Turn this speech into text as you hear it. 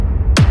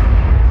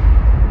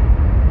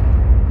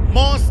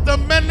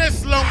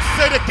Menace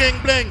alongside the King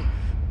Bling.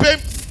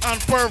 Pimps and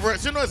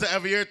Perverts. You know it's an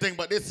every year thing,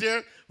 but this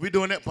year we're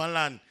doing it on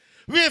land.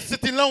 We're in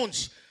City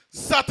Lounge,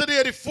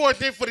 Saturday the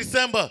 14th of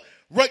December.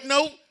 Right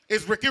now,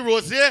 it's Ricky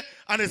Rose here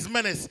and it's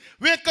Menace.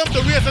 We ain't come to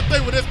waste the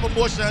time with this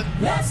promotion.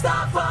 Let's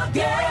not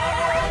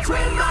forget,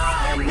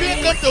 remind me. We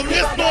ain't come to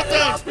waste no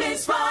time.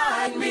 Please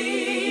find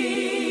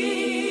me.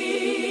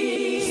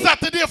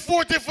 Saturday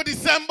 14th of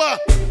December.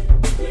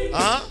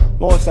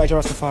 MONSTA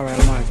Rastafari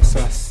Almighty, so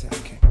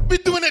okay. We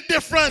doing it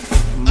different.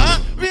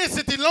 We ain't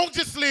City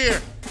Lounges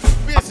here.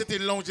 We ain't City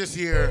Lounges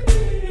here.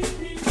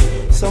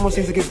 So much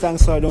things to give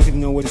thanks for, I don't even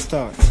know where to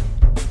start.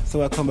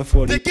 So I come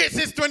before the tickets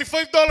is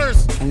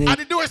 $25 and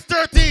the door is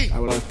 $30. I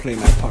will always play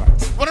my part.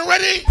 When I'm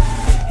ready?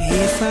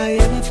 If I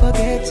ever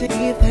forget to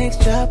give thanks,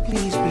 Jah,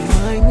 please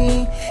remind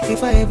me.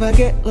 If I ever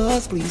get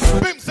lost, please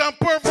find me. Pimps and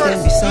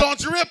Perverts,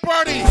 lingerie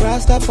party.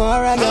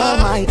 Rastafari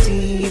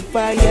Almighty. If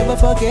I ever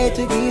forget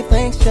to give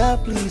thanks, Jah,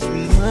 please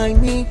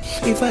remind me.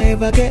 If I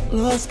ever get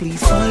lost,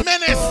 please find me.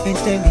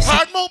 Menace,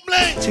 hard mode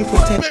blank.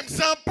 Pimps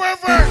and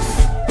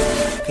Perverts.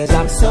 Cause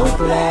I'm so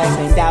blessed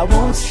and I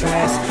won't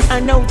stress. I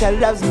know Jah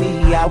loves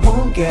me, I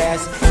won't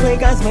guess.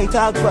 Pagans may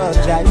talk but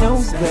Jah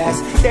knows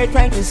best. They're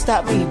trying to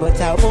stop me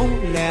but I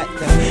won't let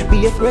them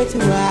be afraid to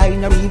ride.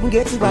 Not even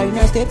get to ride,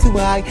 not step too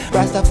high.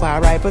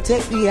 Rastafari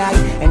protect the eye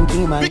and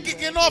keep my. We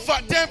kicking off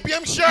at 10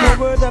 p.m. sharp.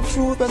 No words of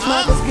truth but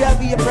smart as girl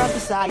be a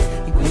prophesy.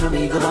 You will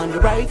me go on the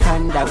right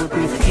hand, I will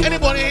be for you.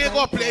 Anybody here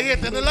got play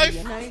hate in the life?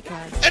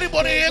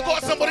 Anybody here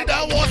got somebody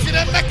that wants you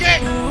to make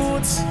it?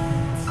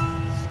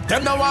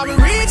 Them know why we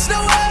reach the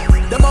way.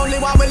 Them only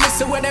why we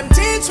listen when them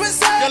teach we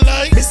say.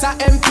 Like Mr.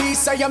 MP,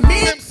 so you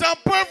mean Pimps and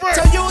Perverts,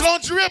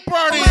 lingerie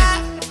party.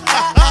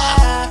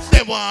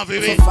 They want to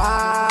be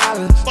fall,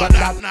 but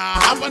that now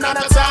happen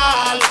at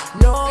all.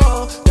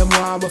 No, them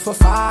want we for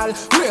fall.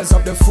 Raise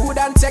up the food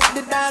and take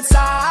the dance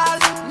hall.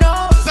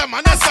 No, some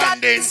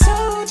understanding.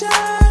 Soldier,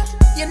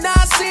 you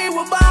not see we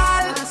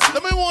ball.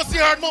 Let me want to see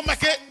hard mode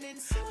make it.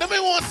 Let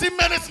me want to see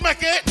Menace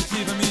make it.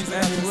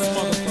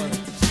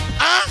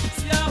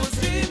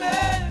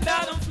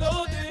 That I'm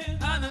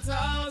floating on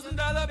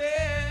 $1,000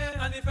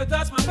 bill. And if you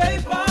touch my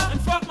paper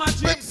and fuck my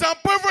chick. Pimps and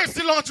Perverts,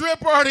 the lingerie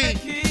party.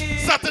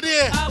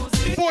 Saturday,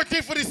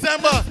 14th of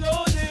December.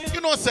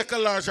 You know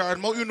second large hard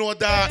mode, you know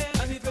that.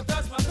 And if you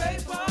touch my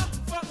paper,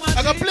 fuck my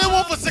I can play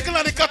one for second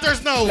and the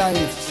cutters now.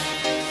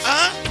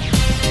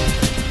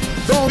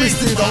 Don't be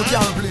still, don't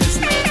can't please.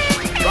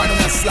 Right on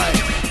that slide.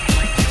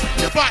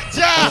 Fat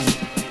Jah,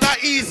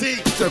 not easy.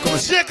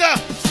 Shaker,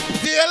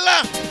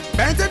 Dealer.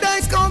 Better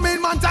days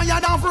coming, man,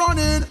 tired of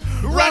running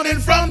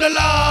from the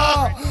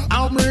law.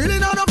 I'm really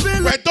not a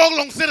feeling. Red Dog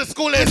long city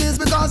school is. It is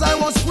because I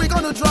was quick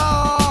on the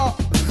draw.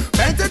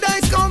 Better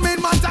days coming,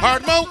 man,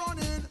 hard mode.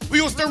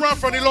 We used to run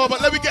from the law,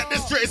 but let me get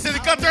this straight. City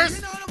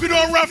cutters, we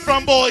don't run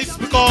from boys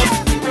because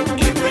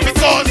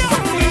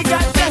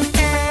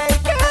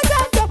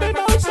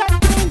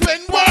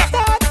Benoit,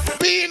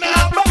 Pina,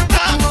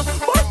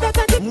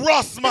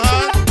 Ross,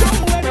 man.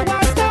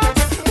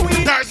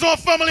 There's no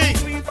family.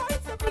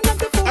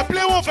 I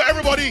play one for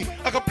everybody.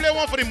 I can play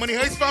one for the Money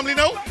Heist family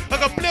now. I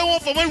can play one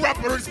for my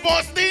rapper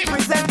response team. I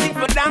can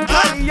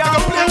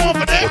play one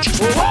for them.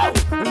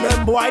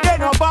 Them boy, they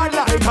no bad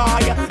like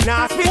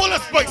I. Full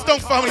of Spikes Down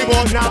family,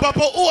 boy.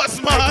 Papa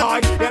Oats,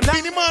 man.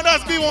 Beanie Man,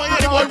 that's me one.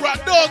 Yeah, the boy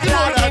Rat Dog. You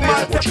know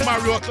that is.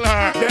 Mario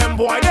Clark. Them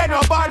boy, they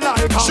no bad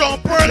like I. Sean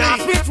Pearly. Now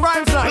spit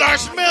rhymes like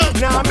Large Mill.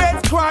 now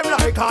make crime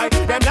like I.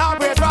 Them now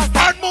break rasta.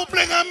 Hard move,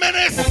 Bling and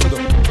Menace.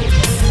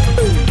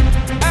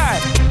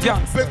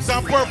 Pimps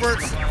and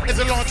Perverts is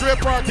a lingerie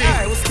party.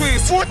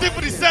 14th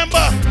of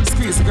December.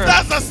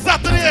 That's a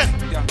Saturday.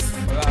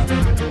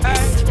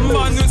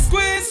 Man, you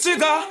squeeze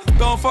trigger.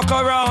 Don't fuck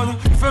around.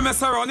 If you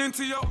mess around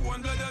into your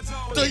own,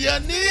 to your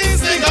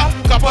knees,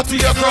 nigga. Copper to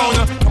your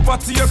crown.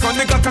 Copper to your crown,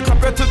 nigga.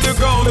 Copper to the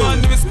ground.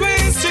 Man, you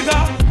squeeze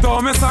trigger.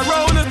 Don't mess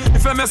around.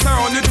 If you mess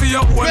around into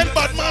your own. When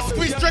bad man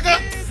squeeze trigger,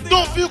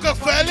 don't feel can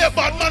fail it.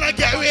 Bad man, I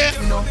get away.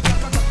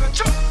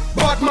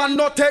 Bad man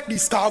not take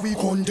this car, we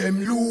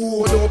condemn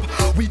load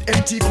up with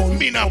empty gun.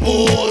 Me na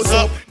pose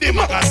up, the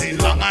magazine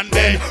long and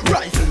then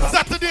Rifle up.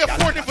 Saturday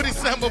 14th of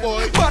December,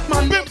 boy. Bad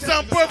man Pimps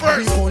and we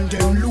Perverts.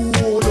 condemn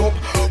load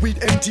up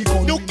with empty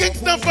gun. New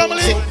Kingston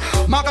family.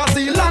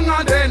 Magazine long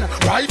and then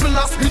rifle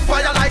a spit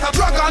fire like a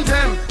dragon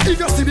them. If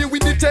you see me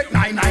with the Tech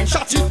 99,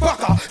 shot it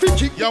backer.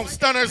 Kick Young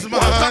Stunners,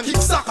 man. kick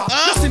sucker.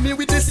 You see me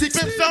with the 6.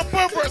 Pimps and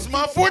Perverts,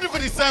 man. 14th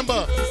of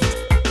December.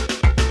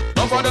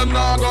 For them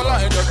now go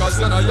like that, cause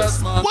then I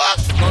yes man. What?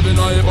 Nothing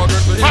I ever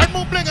get with Hard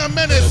move, Bling and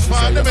Menace,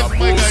 man. Them is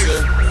my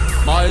guys.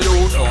 My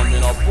youth on me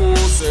no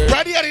pussy.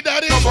 Ready, Eddie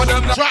Daddy. For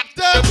them Track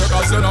them.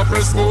 because you no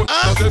press good.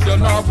 But if you're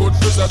not good,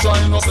 please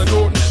try not to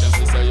do it.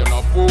 Them say you're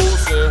not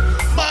pussy.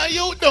 My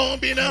youth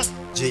don't be no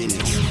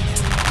Genius.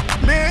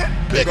 me.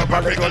 Big up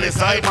a wriggle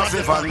inside,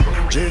 Massive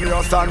and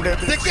genius standing.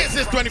 Tickets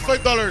is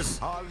 $25.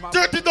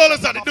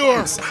 $30 at the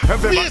door.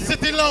 Be in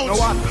City Lounge.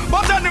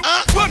 But then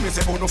when me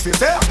say oh no face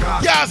there.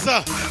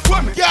 Gaza.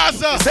 When me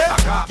Gaza. say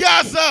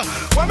Gaza.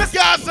 when me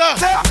Gaza.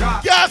 say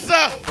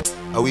Gaza.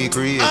 How we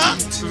create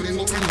it.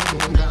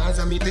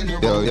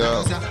 Yo.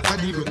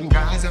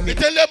 Me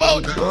tell you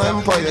about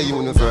Empire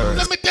Universe.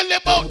 Let me tell you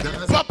about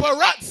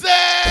paparazzi.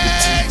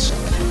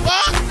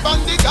 What? From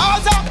the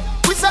Gaza,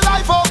 we say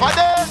life over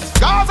there.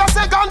 Gaza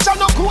say ganja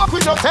no cook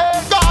with no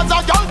taste.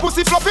 Gaza girl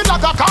pussy flopping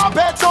like a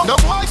carpet. So no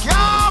boy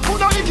can't put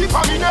no icky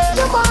for me name.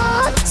 No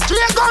man,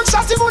 straight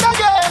gunshots even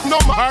again. No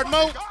man. Hard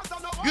mouth.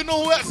 You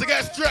know who else to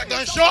get straight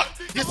gunshot?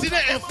 You see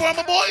that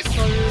Informer boys?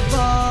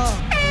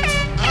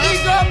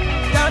 Big up,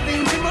 that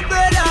thing to my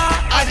brother.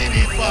 I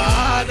didn't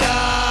father.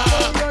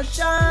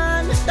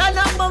 Russian, stand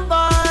up my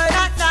boy.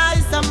 That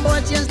nice, some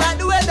boy change like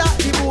the weather.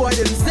 The boy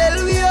them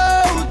sell we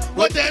out.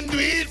 What them do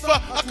it for?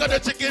 I got a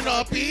chicken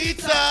or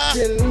pizza.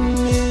 Tell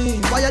me,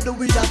 why you do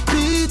with that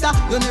Peter?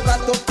 You never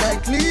talk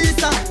like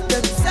Lisa.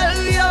 Them sell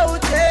we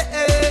out,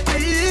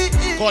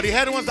 Cause the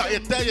head ones that you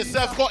tell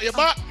yourself caught your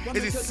back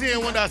is the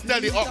same one that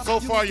tell you up so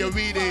far your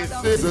weed is.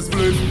 This is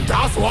split,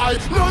 that's why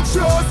not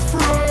just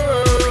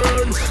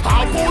friends.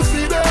 I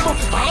pussy them,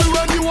 and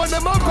when you want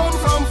them, I come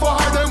from far.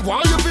 Them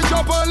why you fish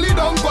up and lead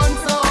on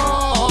Banzar.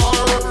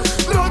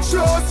 Not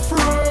just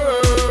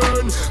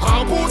friends.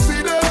 I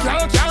pussy them,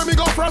 can't carry me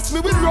go frost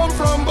me with rum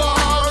from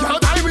bar.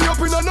 Can't tie me up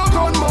in a no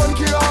gunman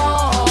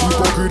car.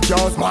 Hypocrite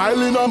can't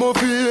smiling on my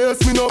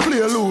face, me no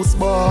play loose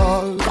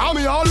ball. Call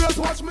me always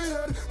watch me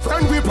head.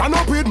 Friend we pan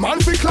up with man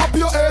we clap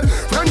your head.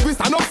 Friend we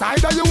stand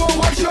upside and you won't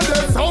watch your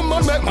dead. Some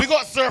man make we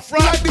got Sir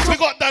Frank, we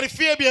got Daddy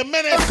Fabian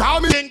Menace,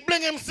 King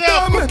Bling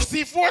himself,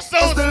 C4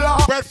 Sound,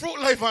 Breadfruit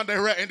Life on the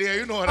right in there,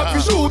 you know that.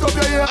 Shoot up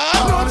there,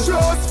 not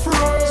just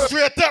friends.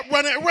 Straight up,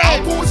 run it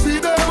right. Pussy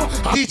them.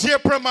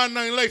 DJ Prema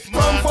 9 Life,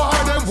 man.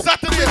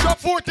 Saturday,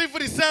 14th of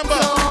December,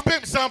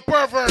 Pimps and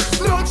Perverts.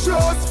 Not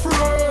just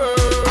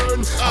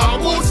friends. I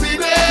pussy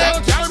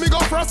them. Carry me go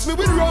frost me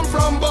with rum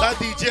from bar. That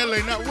DJ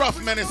line, that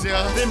rough menace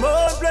here. The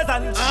most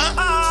pleasant.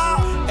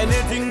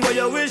 Anything where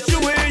you wish you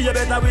will, you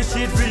better wish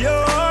it for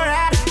your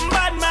head.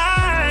 Bad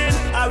mind,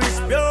 I wish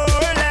pure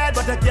lead,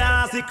 but I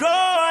can't see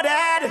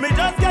crowded. Me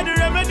just get the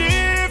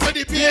remedy for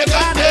the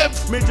pagan them.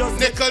 Me just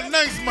nickel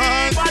nice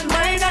man. Bad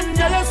mind and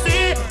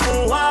jealousy.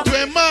 Oh, I'm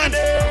to a man,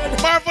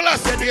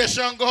 marvelous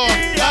situation go on.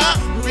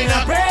 Me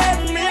a pray,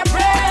 me a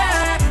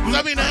pray.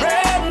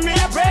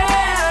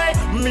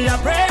 Me a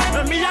pray.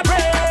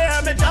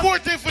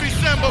 14th of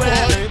December,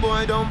 boy.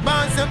 Boy, don't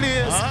pass the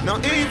place.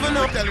 Not even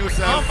up. Tell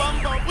yourself.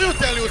 Will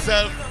tell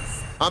yourself.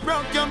 I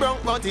broke your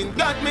broke, but it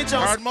got me just.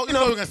 Hard mouth, you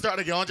know we can start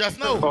again just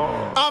now.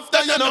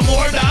 After you no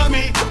more than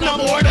me, no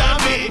more than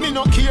me. Me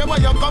no care where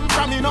you come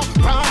from, you no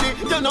party.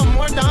 You no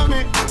more than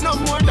me, no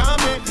more than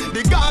me.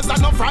 The guys are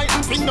no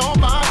frightened for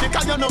nobody,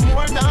 cause you no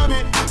more than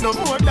me, no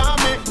more than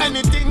me.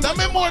 Anything that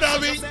me more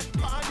than me.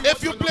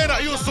 If you play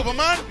that you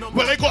Superman,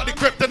 well I got the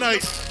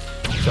kryptonite.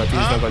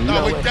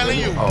 Now we telling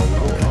you.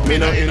 Me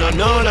no in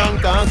no long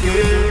talking.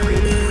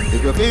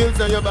 If you feel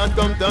so you bad,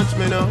 come touch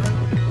me now.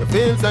 You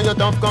feel so you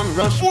tough, come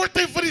rush.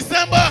 14th of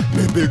December.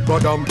 Me big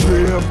bad and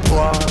brave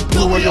boy.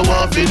 Do what you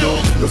want to do.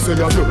 You say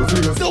you do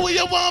this. Do what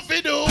you want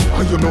to do.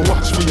 And you know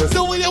watch me.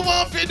 Do what you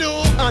want to do.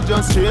 I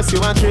just trace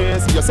you and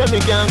trace. You say me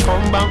can't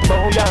come back,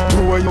 bow yeah.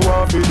 Do what you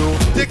want to do.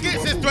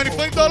 Tickets is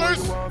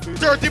 $25.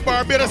 30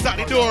 Barbados at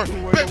the door.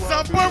 Pimps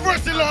and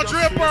Perverts the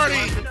lingerie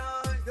party.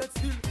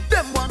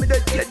 Them want me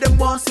dead, yeah, them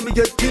want see me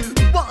get killed.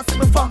 Want see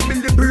me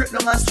family break,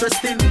 long and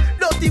stressed in.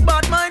 Dirty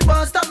bad mind,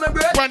 want stop me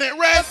break. Run it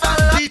red,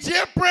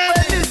 DJ Prem.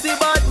 When you see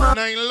bad man,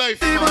 9 Life.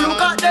 people look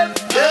at them,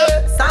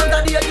 yeah.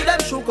 Santa Day, give them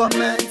sugar,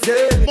 man,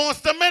 yeah.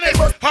 Monster Menace,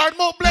 Hard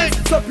Mode Bling.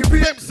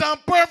 Pimps and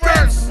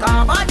Perverts.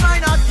 Bad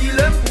mind, I kill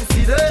them,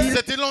 pussy, they.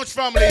 City Lounge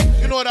family,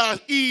 you know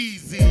that's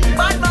easy.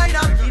 Bad mind,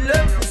 I kill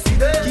them, pussy,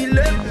 they. Kill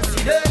them,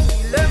 pussy, they.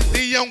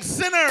 The young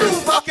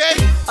sinners, okay?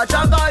 A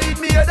jagger hit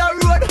me at the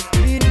road.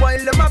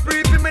 Meanwhile, them a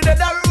pre me at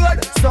the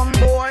road. Some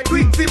boy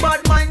quick fi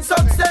bad mind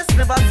success.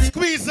 Never see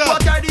Squeeze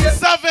up,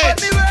 Savage.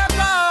 But me work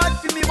hard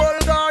fi me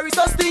Bulgari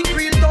so stink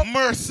real tough.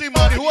 Mercy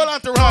man, the whole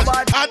entourage.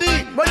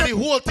 Adi, and the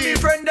whole team. Me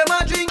friend them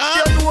a drink.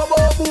 You know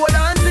about board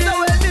and sing. So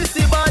when me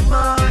see bad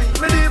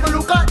mind, me even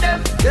look at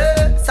them.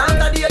 Yeah,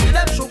 Santa Day give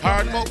them sugar.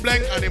 Hard Mode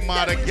Bling and the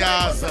Mother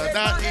Gaza.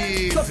 That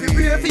easy. So fi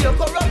pray for your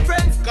corrupt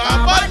friends.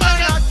 Come bad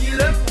man, I kill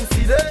them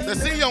pussy them. They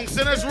see young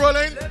sinners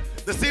rolling.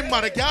 The same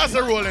Mother Gaza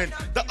rolling,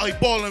 the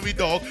eyeballing we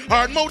dog.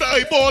 Hard mode, the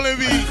eyeballing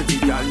we.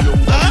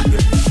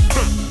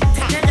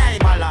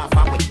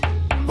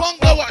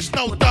 Bongo watch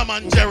now, Tom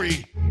and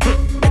Jerry.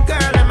 The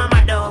girl and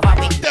mama dove a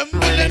bit. Them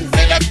willing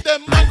fill up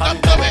them man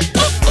come to me. The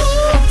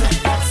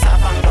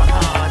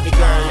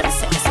girl and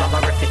set me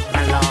swaggerific,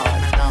 my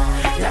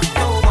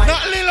lord.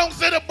 Not little long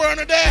say the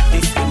burner there.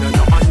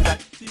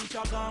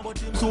 Teacher gone but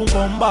him soon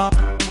come back.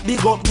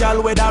 Big up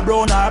girl whether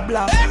brown or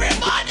black.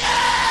 Everybody!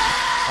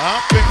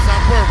 Pimps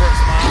and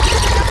Perverts, man.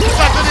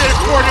 Saturday the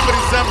 40th of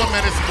December,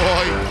 menace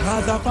boy.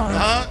 Gaza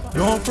fans,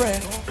 don't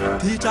fret.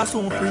 Teacher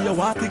soon free, you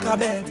want to take a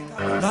bed.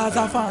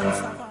 Gaza fans,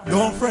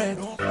 don't fret.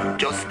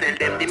 Just tell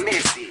them the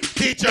message.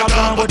 Teacher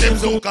gone, but them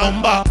soon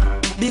come back.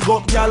 Big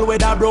up girl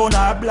whether brown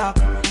or black.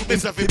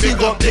 Miss fi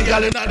big up the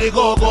girl inna the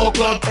go-go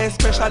club.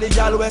 Especially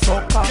girl we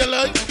suck pop. You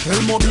like?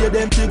 Tell me be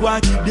them to go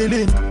and keep the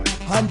link.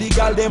 And the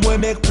girl them will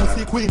make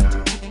pussy quick.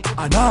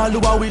 And all who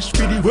a wish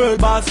for the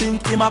world boss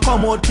think him a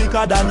come out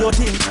quicker than you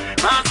think.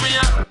 Cause we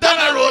are down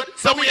a road,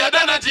 so we are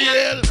down a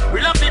jail.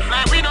 We love the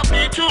fly, we don't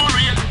be too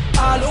real.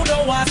 All who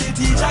don't want the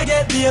teacher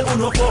get bail, who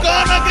no fuck.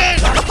 Gone again.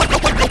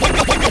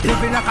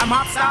 Living like a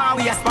mob star,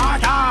 we a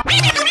Sparta.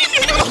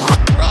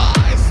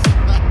 Rise.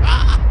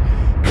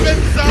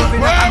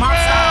 Living like a mob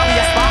star, we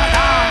a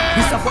Sparta.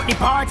 We support the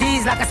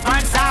parties like a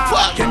sponsor.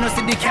 You know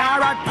see the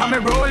carrot from me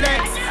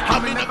Rolex. I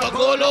mean never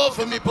go low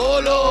for me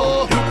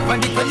polo. When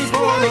the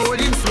polo,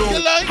 rolling slow.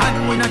 You like?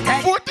 And we not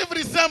take 4th of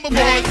December,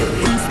 boy.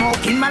 We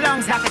smoke in my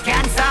lungs like a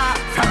cancer.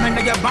 From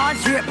under your bond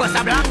straight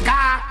Bossa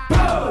Blanca.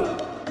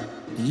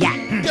 Yeah.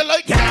 You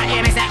like? You not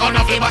hear me say, oh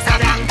no, fi Bossa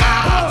Blanca.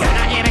 You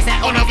not hear me say,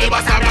 oh no, fi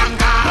Bossa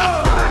Blanca.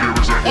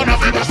 Oh no,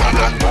 fi Bossa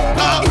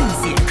Blanca.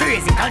 Easy,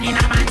 crazy, gun in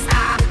a monster.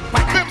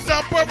 Pimps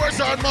and Perverts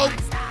hard mouth.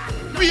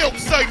 We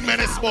outside,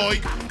 menace boy.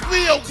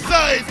 We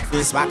outside.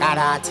 This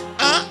wakarat.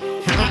 Huh?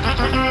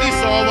 This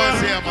always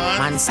here, man.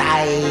 Man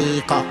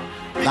psycho.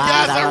 The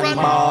guys are run.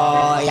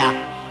 Boy,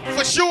 yeah.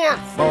 For sure.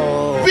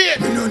 Oh. Wait.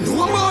 Me no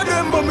know about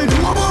them, but me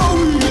know about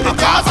we. The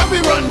guys are we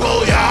run,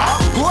 boy, yeah.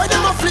 Boy,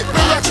 them a flip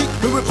me a chick.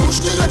 Me we push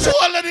the chick.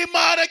 All of the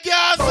mother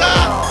Gaza.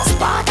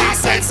 Sparta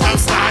Send some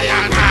style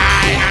and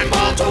high and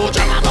ball to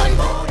Jamagon.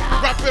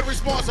 Rapid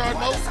response, hard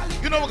mouth.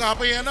 You know what gonna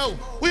play here now?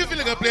 Who you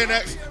feeling gonna play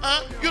next?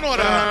 Huh? You know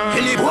that.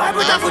 Any boy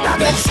put a foot on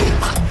that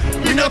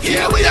shook. You no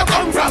care where you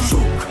come from.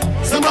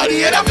 Somebody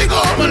here that we go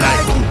home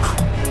like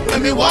hook.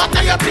 When me walk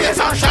in your place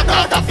and shut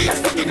out the face,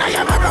 looking at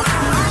your mirror.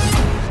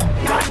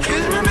 God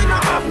kill me, me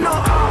not have no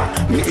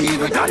heart. Me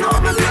even don't know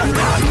me feel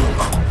bad.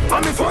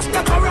 And me first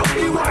take a rough,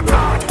 me work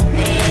hard.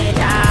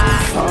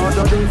 Hard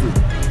a devil.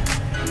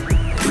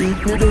 Treat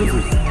me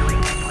devil.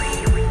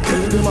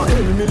 Tell them a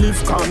hell me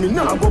live, call me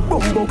now go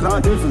bumbo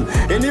clad devil.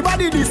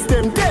 Anybody this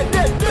them dead,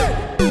 dead, dead.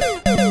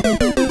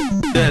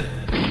 Dead.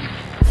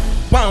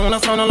 Wanna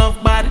sound of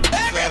love bad.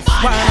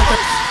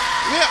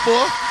 Yeah,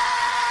 boy.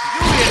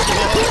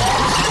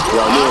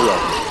 Yeah,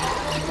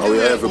 no, and we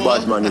every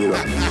bad man here.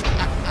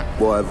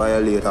 Boy,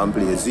 violate and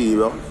play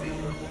zero.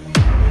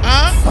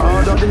 Huh?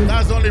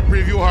 That's only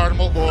preview, hard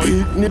mode, boy.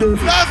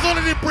 That's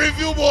only the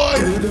preview, boy.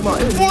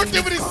 4th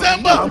of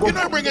December. You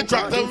know bring a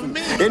tractor with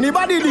me.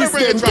 Anybody this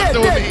them dead,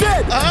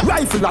 dead.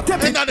 Rifle a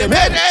tap it them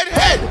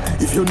head.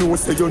 If you know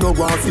say you no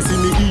want to see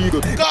me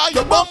eagle. God,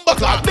 you bumper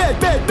clock.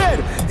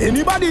 Dead.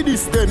 Anybody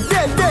this them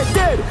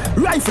dead.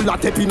 Rifle a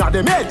tap in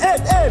them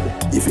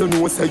head. If you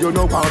know say you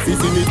no want to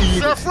see me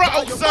eagle. Surfer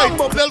outside,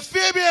 Del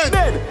Fabian.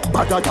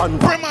 Better than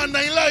Prima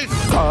 9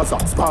 Life. Gaza,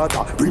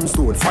 Sparta,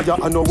 brimstone, fire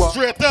and no war.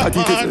 Straight up,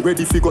 man.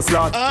 Ready for go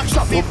slot.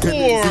 Shot up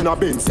tennis in a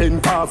Benz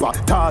and Pava.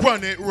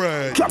 Run it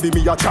right. Cabby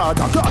me a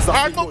charter. Gaza.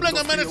 Hard mode bling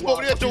a menace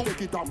about there too.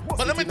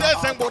 But let me tell you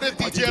something about this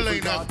DJ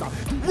line now.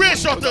 Ray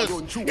shutters.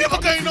 You ever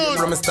going on?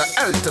 From Mr.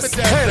 Eltis.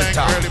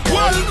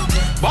 Well,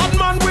 bad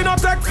man we no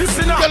take this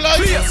in a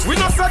place. We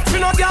no sex, we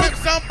no gal.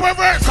 Pimps and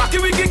Perverts. Cocky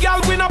wiggy gal,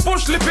 we no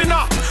push lip in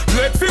a.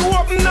 Let fi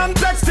open and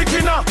text stick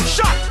in a.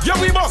 Shot, yeah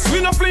we boss, we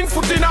no fling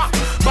foot in a.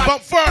 But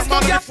first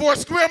man, the 4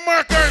 square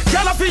markers.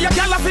 Gala fi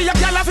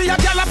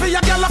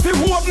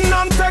open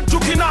and take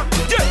juke in a.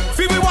 Yeah,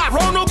 fi we what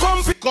round no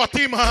come fi. Got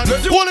him, man.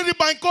 All of the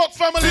Bangkok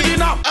family.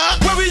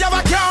 Where we have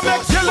a car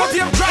make yellow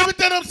tape drop. Let me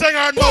tell them saying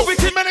hard mode.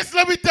 Menace,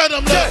 let me tell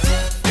them that.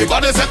 The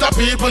body set of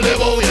people they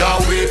bow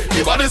Yahweh.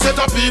 The body set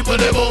of people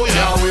they bow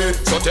Yahweh.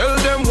 So tell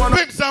them one.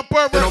 Pimps and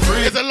Perverts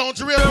is a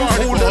lingerie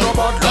party. Fool them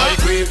about like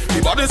we.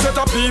 The body set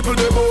of people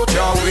they bow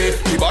Yahweh.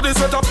 The body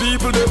set of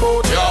people they bow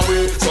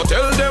Yahweh. So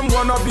tell them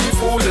wanna be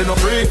fool they no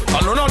free.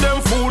 And none of them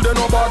fool they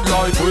no bad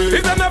like we.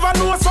 If they never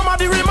know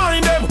somebody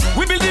remind them.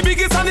 We build the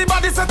biggest and the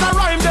body set a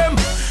rhyme them.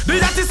 The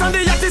yattis and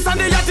the yattis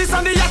and the yattis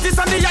and the yattis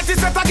and the yattis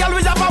set a girl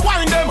we have a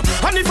wine them.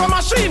 And if a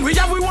machine we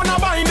have we wanna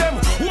bind them.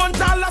 One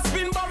dollar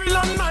spin barrel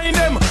and nine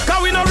them.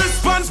 Cause we no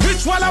response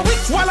which walla we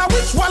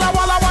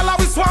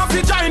swamp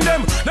fi join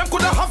them. Them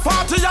coulda have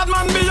 40 yard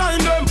man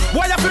behind them.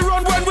 Why have we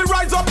run when we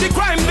rise up the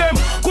crime them?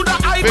 Coulda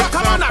eye back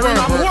a man a run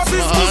and what's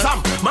his bosom.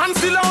 Man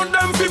still out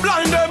them fi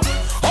blind them.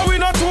 Oh we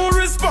not to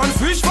response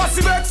which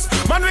fussy vex.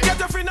 Man we get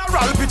the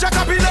funeral picture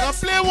copy them.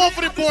 Play one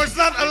for the Boys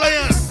Land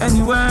Alliance.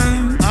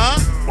 Anyway,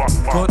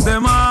 cut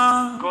them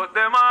off.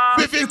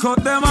 Biffy,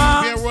 cut them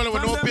off. We ain't rolling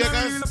with no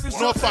pagans,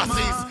 no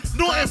fussies,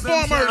 no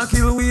informers.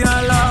 Kill we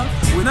all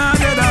love. We not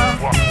get up.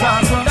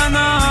 Cause we're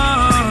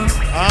done.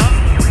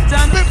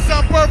 Pimps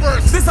and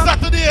Perverts. This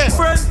Saturday,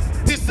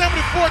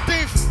 December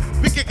 14th.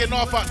 We kicking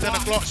off at 10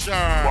 o'clock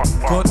sharp.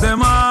 Cut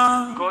them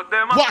off.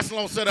 Watch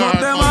long said cut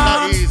them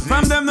off.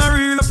 From them not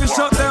real if you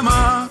shut them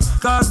off.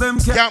 Cause them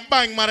can't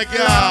bang man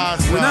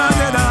gas. We not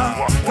get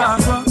up.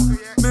 Cause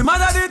me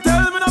mother did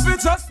tell me not to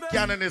trust them.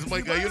 Cannon is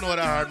my guy, you know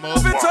that hard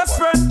mode. Not to trust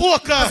friend.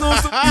 Oka.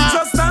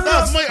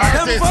 That's my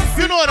artist.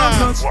 You know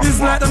that. It's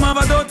like them have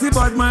a dirty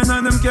bad mind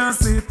and them can't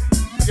see it.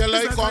 Yeah,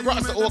 like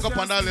congrats to Oka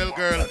on that little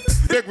girl.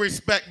 Big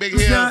respect, big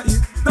hair.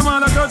 The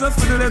man that just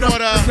for the little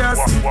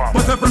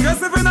but the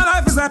progressive in a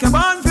life is like a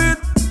band fit.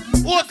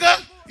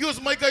 Oka, use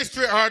my guy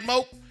straight hard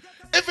mouth.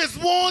 If it's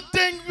one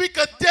thing we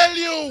could tell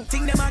you.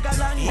 Think them a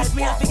galang. If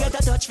me have to get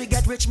a touch, we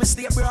get rich, me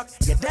stay broke.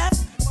 You deaf?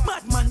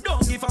 Bad man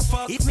don't give a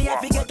fuck. If me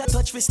have to get a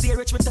touch, we stay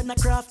rich, me turn a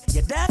craft.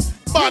 You deaf?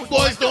 Bad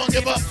boys don't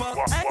give a fuck.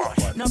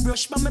 No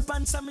brush from my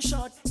pants and my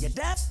short. You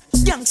deaf?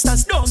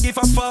 Youngsters don't give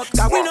a fuck.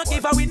 Cause we no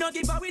give a.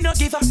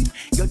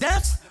 You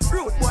deaf?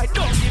 Rude boy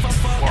don't give a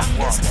fuck.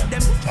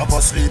 Drop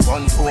asleep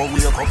and don't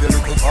wake up, you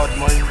little bad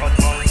mind.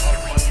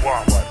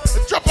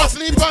 Drop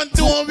asleep and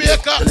don't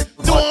wake up.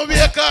 Don't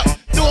wake up.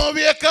 Don't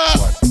wake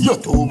up. You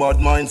too bad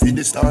mind for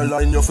the star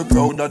line. You feel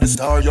proud of the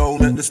star, yo,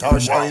 make the star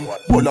shine.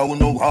 Well, I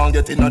know how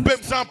get in a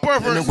Pimps and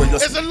Perverts.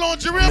 It's a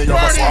lingerie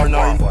party.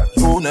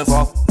 You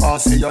never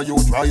pass say a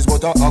youth rise,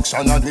 but a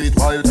action and do it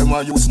while them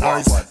a use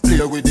nice.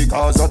 Play with the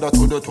cars of the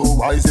to the two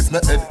wise. If me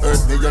head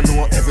hurt me, you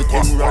know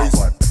everything rise.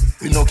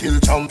 We no kill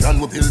champion,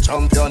 we build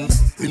champion.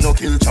 We no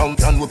kill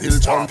champion, we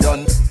build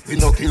champion. We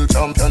no kill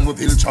champion, we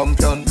build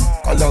champion.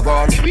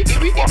 Calabar,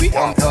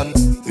 champion.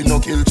 We no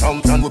kill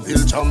champion, we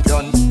build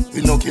champion.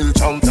 We no kill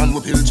champion,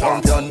 we build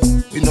champion.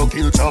 We no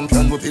kill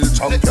champion, we build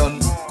champion.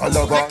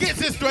 Calabar. The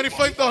kids is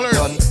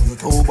 $25. You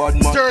too bad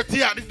man.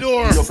 30 at the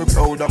door. You feel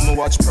proud of me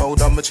watch,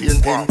 proud of me chain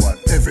thing.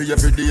 Every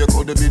day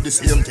could be the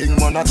same thing.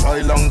 Man I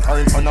try long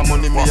time and a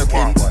money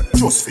making.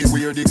 Just fi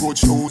wear the good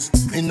shoes.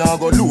 Me nah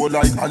go low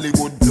like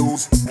Hollywood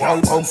blues.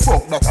 Y'all come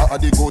fuck that are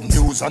the good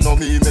news. I know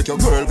me make your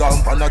girl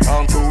gone pan a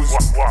town cruise.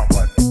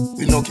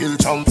 We no kill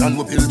champion,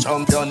 we build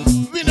champion.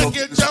 We no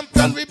kill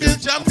champion, we build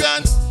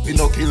champion. We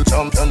no kill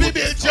champion, we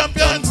build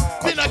champion.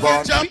 We no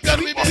kill champion,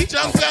 we build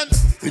champion.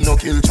 We no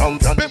kill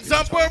champion. Pimps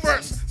and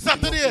Perverts,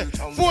 Saturday,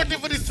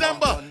 14th of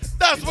December.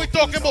 That's what we're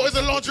talking about, is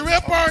a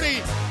lingerie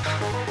party.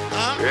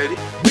 Ready?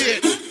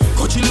 Wait.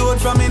 Coach you load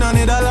from in a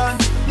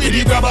Netherlands. We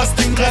the grabbers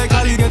think like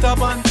Ali get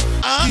up on.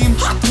 Team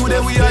today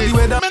we are the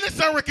weather. Menace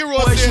and Ricky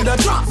Rose here.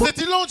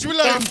 City Lounge we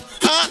love.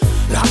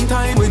 Long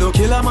time we no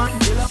kill a man.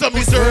 Some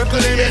we circle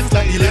events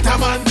like the letter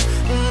man.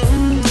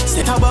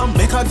 Set a bomb,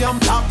 make a damn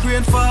black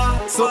rain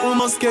fall. So we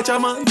must catch a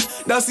man.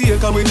 That's the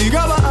echo with the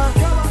grabber.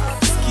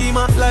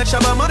 Schema like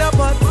Shabba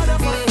Motherpot.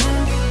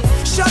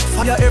 Shot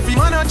fire, every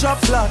man a drop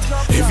flat.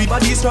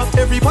 Everybody's drop,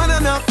 every man a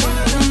knock.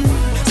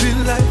 Still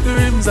like the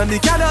rims and the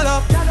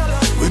Cadillac.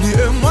 When the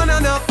M1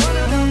 and up.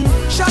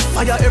 Shot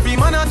fire, every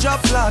man a drop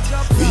flat.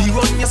 We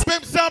run your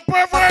Pimps and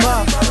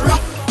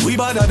Perverts. We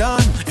badder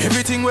than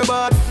everything we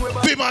bad.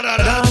 We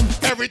badder than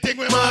everything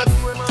we mad.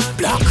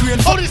 Black rain.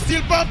 How the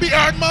steel pan be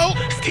hard mouth?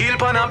 Steel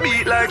pan a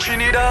beat like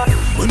Trinidad.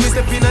 When we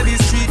step in the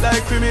street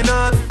like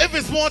criminal. If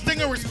it's one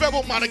thing I respect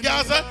about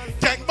Madagascar,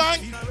 Gang Bang,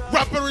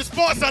 rapid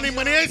response on the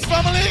MENACE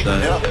family.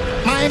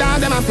 My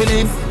dad them a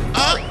feeling.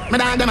 My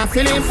dad them a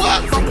feeling.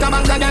 Fuck the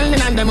bag of girl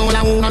and them all a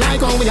who no like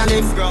how we a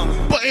live.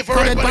 But if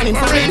I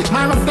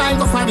my rough fly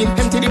go for it.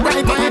 Empty the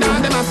bright. My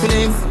dad them a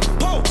feeling.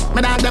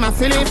 My dad them a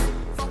feeling.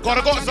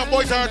 Gotta go to some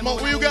boys hard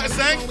mouth. What you got to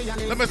say?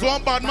 Let me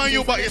one bad man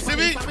you, but you see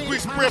me? We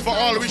spray for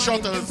all we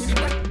shutters.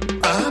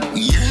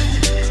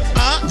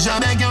 Jah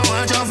beg you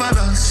watch out for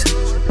us.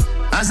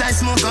 As I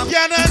smoke up.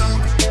 Yeah,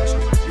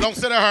 then. Long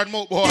set of hard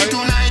mouth, boy.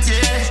 Tonight,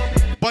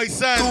 yeah. Boy,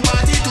 son.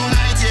 Party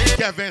tonight, yeah.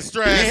 Kevin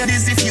Stress.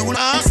 Ladies, if you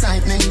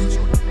excite me,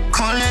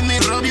 come let me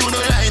rub you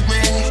the right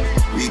way.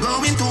 We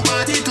going to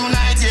party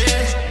tonight,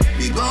 yeah.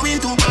 We going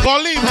to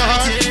party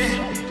tonight,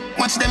 yeah.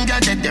 Watch them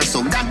get dead, they're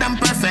so goddamn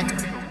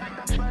perfect.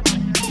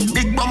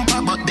 Big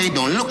bumper, but they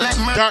don't look like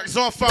murder. Dark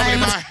Zone family,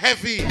 man,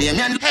 heavy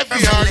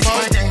hard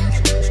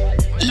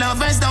mouth.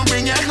 Lovers don't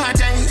bring your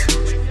heartache.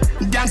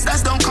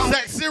 Gangsters don't come.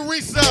 Sexy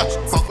Risa,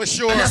 for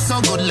sure. They're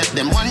so good, let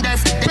them wonder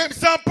if they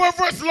Pimps and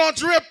Perverts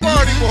lingerie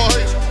party,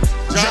 boy.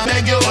 Jah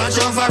beg you watch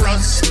over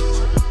us.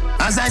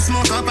 As I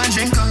smoke up and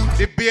drink up.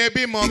 The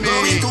baby mommy. We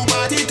going to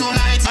party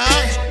tonight,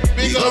 yeah.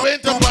 We going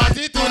to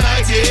party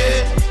tonight,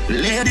 yeah.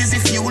 Ladies,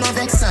 if you love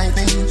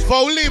exciting.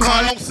 Foley,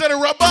 man, I'm set a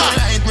rubber.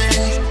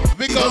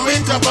 We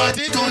going to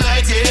party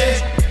tonight,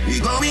 yeah. We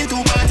going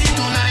to party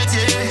tonight,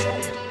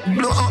 yeah.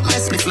 Blow out my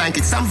split like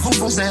it's some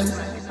vuvuzela.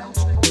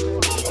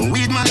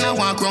 Weed man, I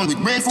walk around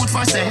with brain food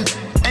for sale.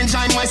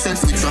 Enjoy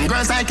myself with some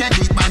girls I can't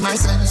beat by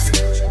myself.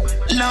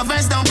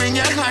 Lovers don't bring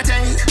your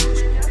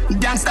heartache.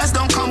 Gangsters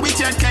don't come with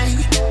your cake.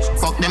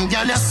 Fuck them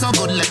girls, you're so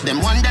good, let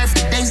them wonder if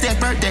today's their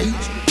birthday.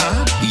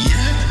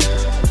 Yeah.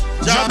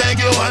 Jah beg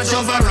you watch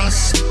over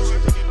us.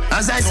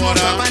 As I smoke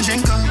up and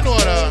drink up. You know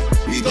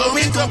what? We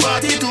going to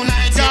party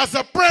tonight.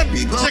 Gaza Prim,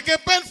 Chicken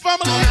Pen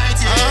family.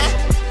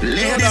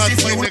 Ladies,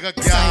 if you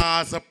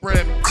Gaza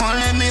Prim. come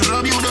let me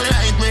rub you the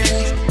right way.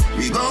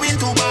 We going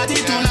to party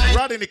tonight.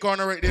 Right in the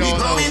corner right there.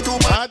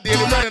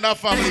 Daily right in that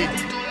family.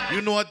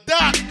 You know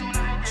that.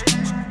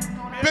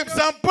 Pimps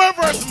and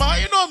Perverts,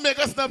 man. You know make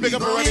us not big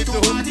up already to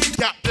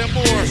Captain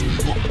Moore.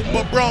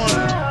 But Brown.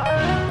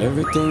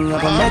 Everything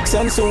ever makes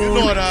sense soon. You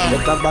know that.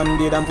 Get a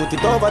band-aid and put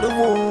it over the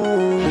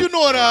wound. You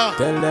know that.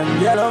 Tell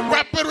them yellow.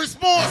 Rapid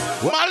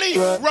response. Mali,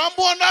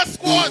 Rambo on that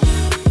squad.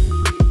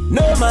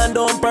 No man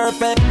don't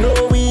perfect.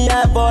 No, we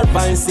have all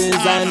vices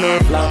and no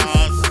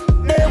flaws.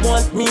 They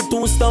want me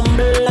to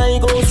stumble. I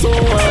go so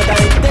hard. I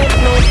take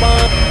no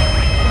part.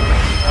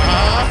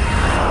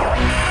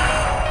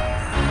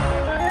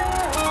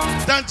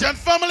 Dungeon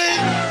family.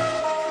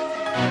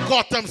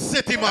 Gotham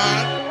City,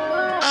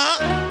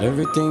 man.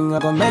 Everything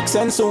gonna make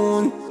sense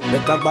soon.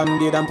 Better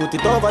bandit and put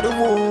it over the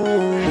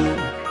wound.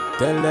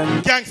 Tell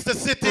them Gangster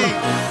City.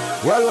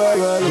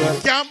 Well.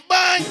 Can't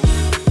bang.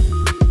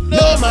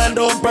 No man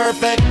don't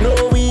perfect.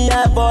 No, we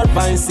have our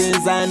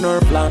vices and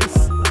our plans.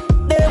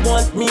 They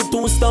want me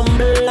to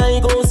stumble.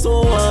 I go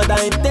so hard,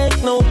 I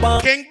take no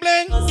part. King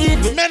Bling,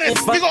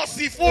 Menace, we got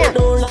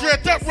C4.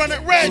 Straight up, run it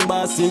red.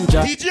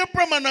 DJ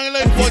Prema, now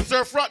like boy,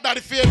 surf rock, daddy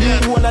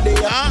Fabian.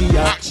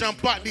 Action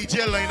pack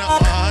DJ line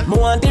up, man. Me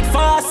want it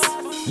fast.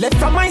 Left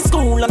from my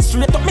school and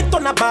straight up me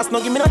turn a bass. No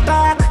give me no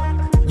talk.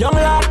 Young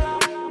lad,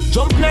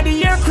 jump in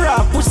the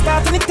aircraft. Push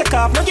start and it take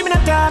off. No give me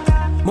no talk.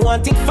 Me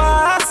want it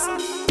fast.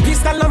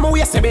 Pistol on my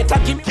waist, you better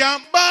give me.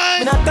 Can't buy.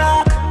 Me no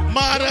talk.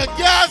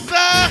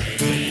 Madagascar.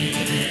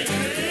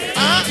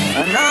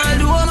 And all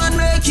the woman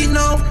making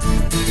now.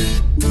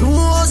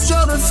 No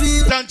struggle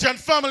feel. Dungeon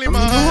family,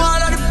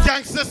 man.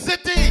 Gangster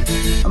City.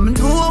 I'm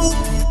no.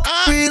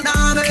 Real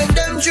now make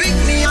them trick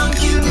me and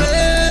kill me.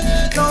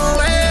 No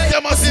way.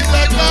 You must see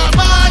like that,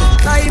 man.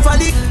 Life a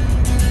dick.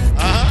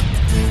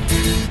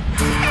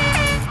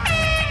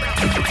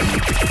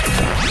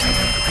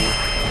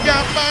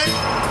 Can't buy.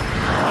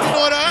 You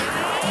know that?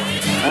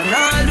 And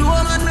all the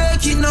woman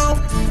making now.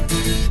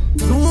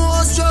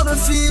 No struggle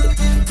feel.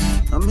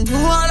 I mean, no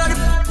all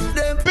of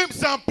them.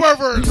 Pimps and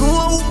Perverts.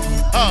 No.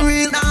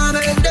 Real now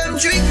make them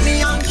trick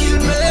me and kill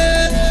me.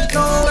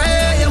 No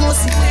way. You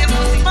must see me,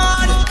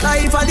 man.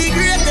 Life are the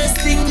greatest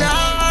thing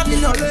now. Me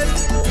no let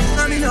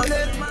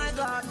my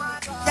God.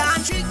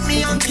 Can't trick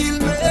me and kill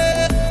me.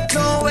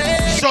 No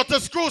way. Shut the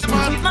screws,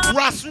 man.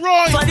 Ross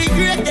Roy. For the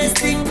greatest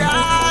thing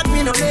that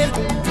me no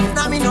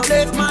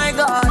let my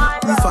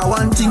God. If I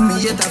want thing,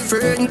 me yet a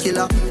friend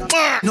killer.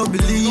 Mark. No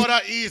believe. Not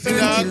that easy,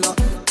 dog.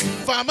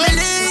 Family.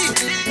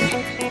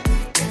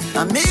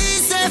 And me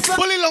say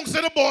fully long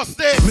to the boss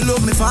day. Me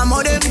love me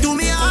family, them do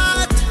me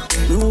heart.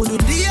 Me who do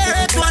the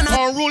earth one.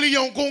 Unruly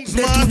young gongs,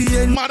 man.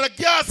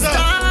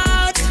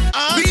 Madagascar.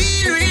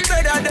 Real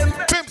better them.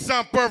 Pimps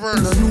and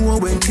Perverts. No know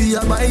when we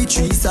a buy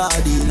 3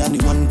 sardines and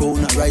the 1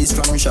 pound of rice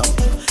from shop.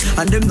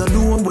 And them no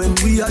know when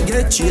we a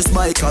get chased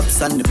by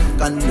cops and the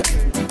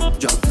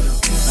drop.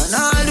 And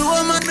all the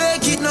woman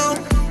make it now.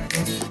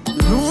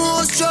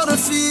 No struggle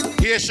feel.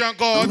 Haitian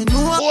God.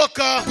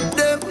 Walker.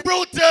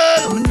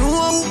 Brutal.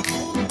 No.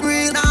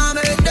 Real now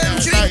make them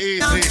trick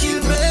and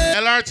kill me.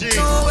 LRG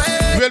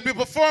will be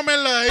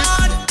performing live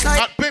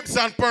at Pimps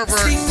and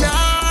Perverts.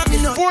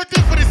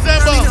 14th of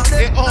December.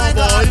 Hey, oh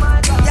boy.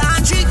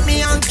 Can't trick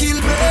me and kill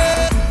me.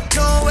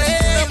 No way.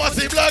 They must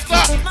see black.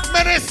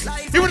 Menace.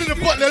 You ready to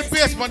put little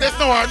bass, man? There's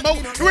no hard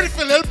mouth. You ready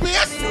for little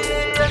bass? You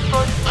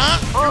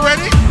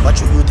ready? What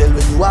should you tell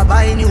when you are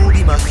buying you?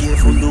 Be more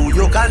careful,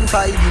 you can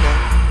find, you know.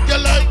 You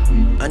like?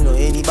 I know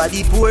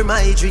anybody pour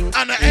my drink.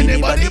 I know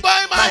anybody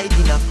buy my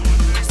dinner.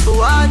 So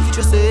what did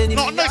you say?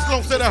 Not nice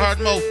long to the hard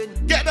mouth.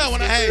 Get that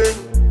one ahead.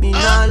 Me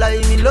nah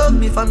lie, me love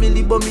me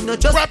family, but me not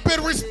just rapid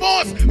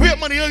response. We have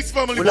money Ice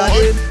family, boy.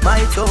 My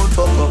town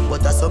fuck up,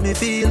 but that's how me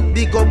feel.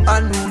 Big up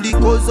and rule,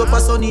 cause up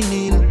a sunny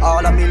kneel.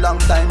 All of me long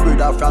time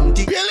brother from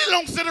Tick. Barely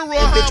long to the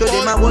road, picture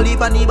them a whole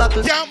heap and the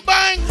buckle. Can't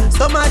bang.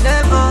 Some of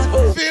them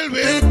are filled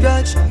with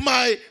grudge.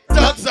 My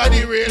dogs are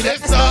the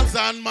realest dogs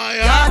and my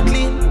heart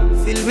clean,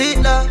 filled with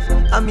love.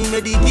 And me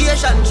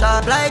medication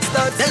sharp like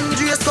studs.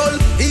 Dangerous call.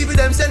 Even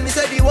them send me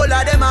say the whole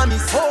of them are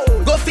miss.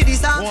 Go for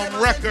this song.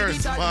 One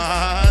records,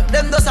 man.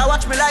 Them just a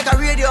watch me like a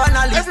radio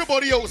analyst.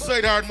 Everybody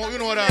outside hard, you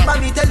know that. Let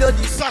me tell you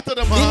this.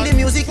 Saturday, man. In the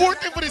music.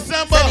 14th of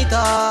December.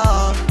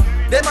 Senator.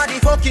 Them are the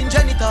fucking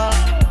janitor.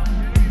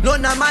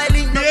 None of my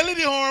link. Barely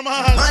the horn,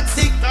 man. Mad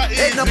sick.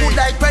 Ain't no good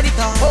like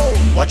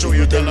predator. Watch who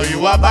you tell her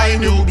you are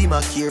buying you. Be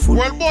more careful.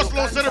 World boss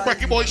long said the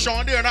Bracky boy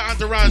Sean there, not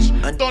Entourage.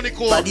 And Tony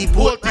Cole. Whole team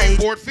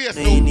board face.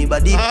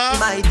 Anybody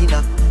my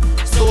dinner.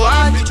 So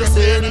hard for just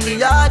an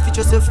enemy, hard for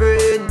just a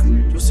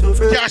friend. Just a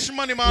friend. Cash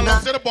money, man.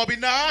 Long said the Bobby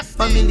Nasty.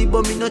 Family,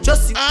 but me not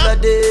just all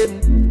of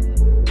them.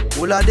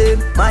 All of them,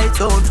 my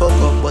town fuck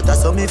up, but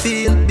that's how me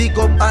feel. Big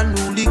up and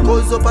rule,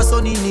 cause up a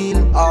sunny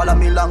kneel. All of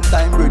me long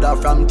time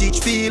brother from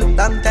Teachfield.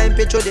 Long time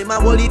picture them a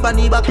whole heap and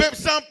the back.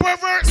 Pimps and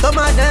Perverts. Some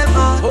of them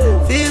are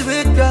filled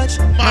with grudge.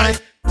 My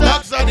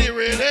dogs are the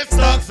realest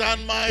dogs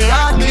and my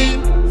heart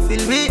clean,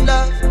 filled with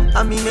love.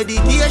 And me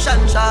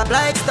meditation sharp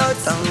like studs.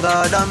 Thank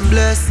God I'm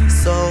blessed,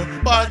 so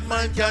bad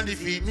man can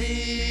defeat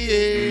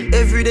me, yeah.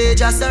 Every day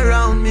just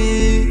around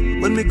me.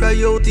 When me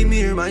cry out, him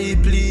hear my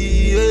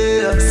plea,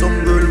 yeah.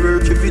 Some girl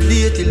work every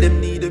day till them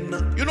need them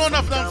now. You know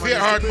enough them fear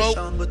hard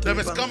mouth. Them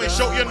is coming,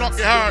 show you knock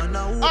your heart.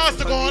 Ask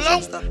to go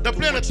along, they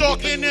playing the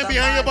talk in there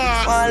behind your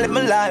bar. I live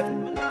my life,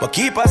 but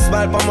keep a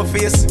smile on my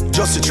face,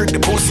 just to trick the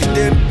pussy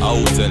them. I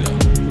will tell you.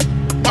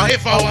 But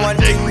if I want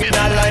thing in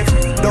a life,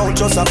 don't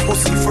just a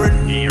pussy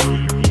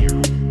friend.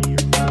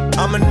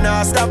 I'm a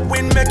non-stop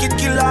win, make it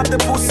kill off the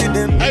pussy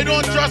them. I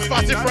don't trust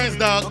fatty friends,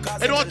 dog.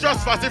 I don't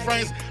trust fatty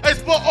friends. I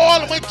put all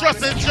of my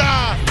trust in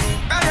Jah.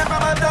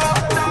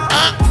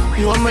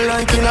 You want me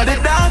like in the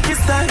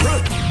darkest time.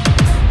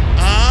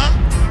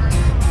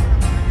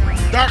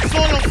 Dark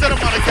Soul alongside of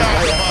Monica.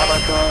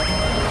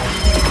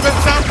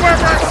 Pimps and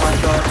Perverts.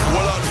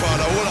 Hold on,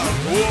 father, hold on.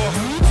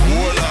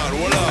 Hold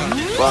on.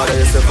 Father,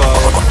 you say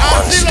forward.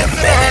 I see them to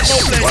the heart,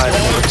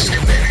 no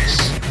place.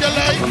 You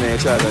like?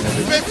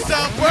 Pimps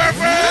and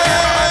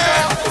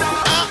Perverts.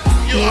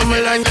 You I'm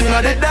like king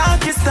of the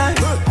darkest time.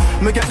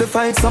 Me get the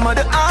fight some of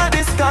the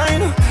hardest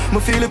kind. Me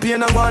feel the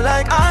pain and go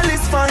like all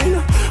is fine.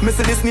 Me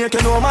see the snake,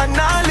 you know man,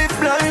 nah live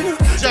blind.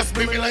 Just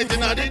be me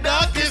lighting at the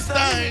darkest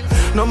time.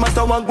 No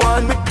matter what go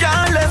on, me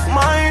can't left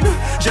mine.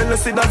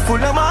 Jealousy that full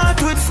of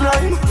heart with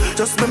slime.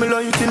 Just be me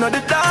lighting at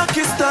the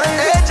darkest time.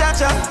 Hey,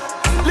 cha-cha.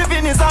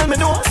 Living is all me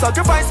know.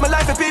 Sacrifice my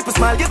life for people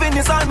smile. Giving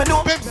is all me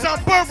know. Pimps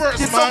and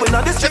Perverts,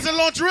 man. It's a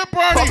lingerie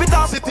party.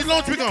 City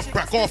Lounge, we gonna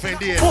crack off in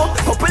there.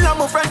 Couple of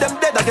my friend them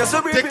dead. I guess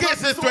we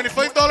tickets is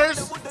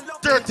 $25.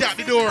 30 at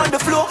the door. On the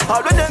floor.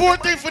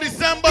 14th for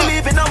December.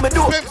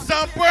 Pimps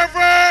and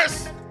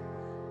Perverts.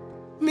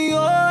 Me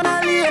own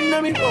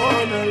alien, me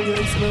own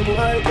alien. So my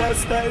boy can't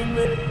style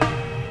me.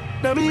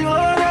 Now me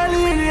own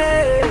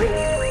alien.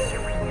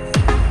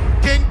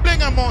 King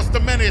Bling and Monster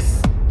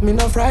Menace. Me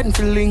no frightened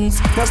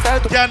feelings, no style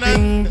to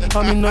ping.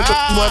 And me no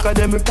talk to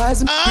academic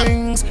ties and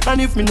strings.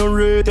 And if me no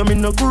rate, I me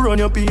no go run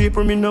your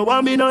people. Me no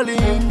want me no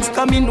links.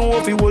 Cause me know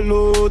if you will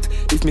out.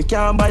 If me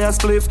can't buy a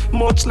spliff,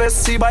 much less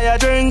see buy a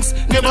drinks.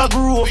 Never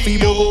grew up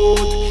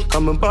boat.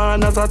 Come and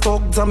born as a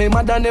thug, so me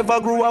mother never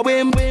grew a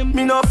whim.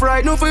 Me no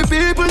frightened for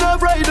people, no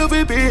frightened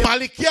for people.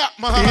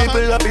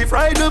 People be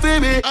frightened for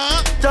me.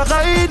 Just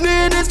hide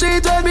me in the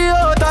street when me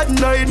out at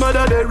night.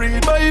 Mother they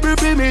read Bible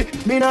for me.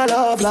 Me no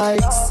love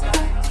likes.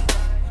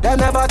 They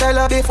never tell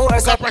her before,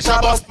 so pressure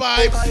bus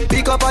pipes.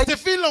 Pick up a the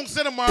feel long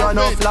cinema. Run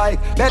off like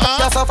better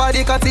just suffer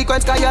the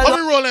consequence. Cause you're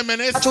we rolling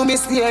Menace. I me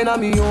stay in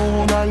me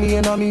own, and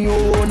in me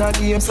own a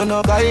game. So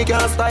no guy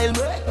can style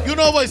me. You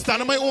know why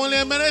stand on my own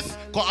lane, Menace?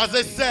 Cause as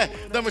I said,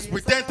 they must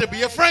pretend to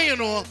be a friend, you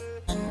know.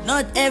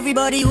 Not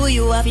everybody who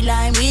you have a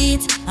line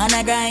with and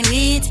a grind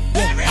with.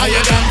 Yeah, are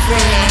you damn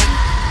friend?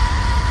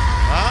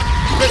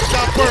 Pimps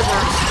and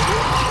Perverts.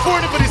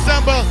 40th of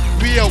December,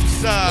 we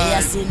outside.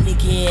 Yeah,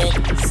 syndicate.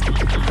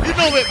 You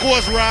know it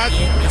goes, Rod.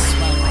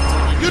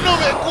 You know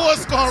it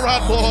goes,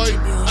 Conrad, boy.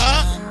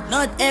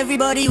 Not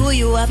everybody who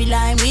you have a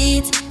line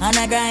with and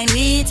a grind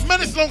with.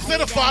 Menace alongside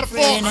the father for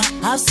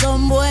have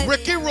some boy.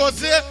 Ricky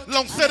Rose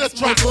alongside the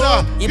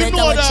tractor. You better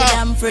know watch your that.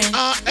 damn friend.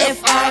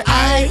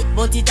 F.R.I.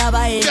 But it have a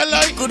head. You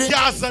like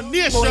Gas a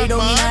Nation, boy, don't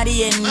man. mean at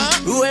the end.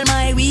 Roll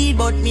my weed,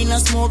 but me no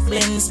smoke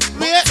blends.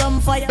 Put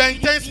some fire. Bang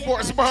 10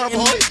 Sports Bar,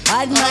 boy.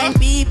 Bad mind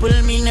people,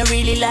 me no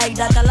really like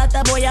that. A lot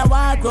of boy I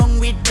walk wrong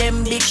with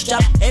them big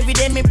strap. Every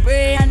day me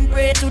pray and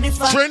pray to the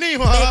Father. Beg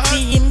for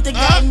him to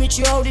guide me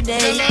throughout the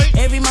day.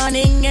 Every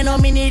morning, you know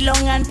me need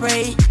long and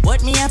pray.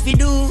 What me have to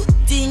do?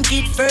 Think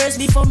it first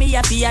before me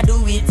happy I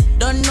do it.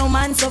 Don't know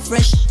man so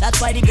fresh.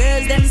 That's why the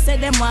girls them say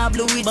them want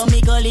blue it. But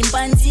me call him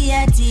panty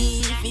at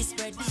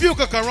if you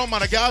can run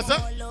Madagascar,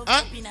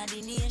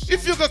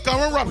 if you can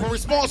run rap and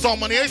response on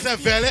money, is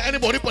valid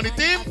anybody on the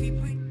team?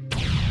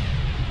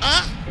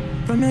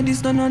 From your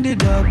distance on the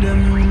dog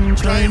them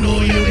try know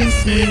you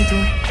listen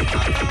to.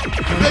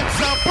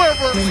 Pimps and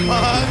Perverts,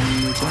 man.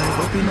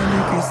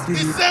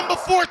 December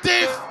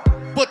 14th.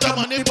 Put the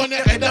money on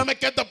your head and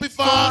make it up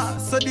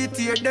fast. So the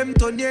tear them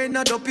turn you in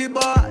a dopey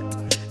bat.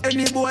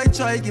 Any boy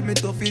try give me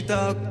toughy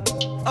talk.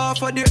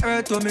 Off of the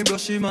earth when me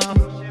brush him off.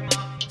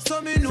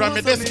 So me know, from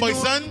me this boy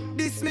son.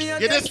 You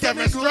this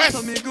Kevin Stress.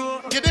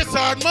 You this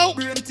Hard Mouth.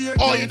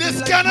 Oh, you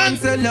this Cannon.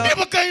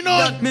 Never kind on.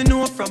 That me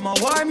know from a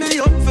war me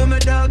up for me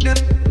dog them.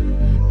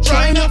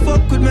 Try not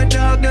fuck with me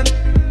dog them.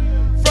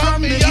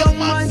 From me young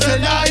man say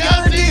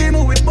loyalty.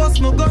 Move with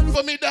bust my gun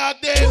for me dog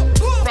them.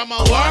 From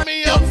a war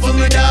me up for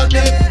me dog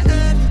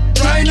them.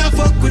 Try not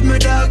fuck with me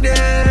dog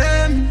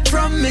them.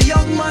 From me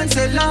young man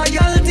say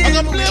loyalty. I'm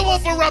gonna play one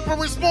for rapper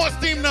response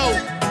team now.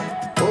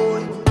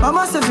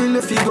 Mama say feel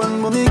if you gun,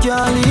 mommy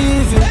can't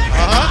leave you.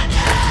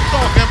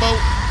 Talking about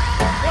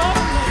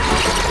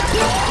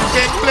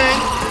King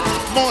Bling,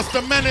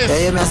 Monster Menace,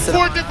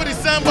 14th of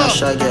December,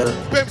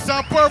 Pimps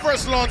and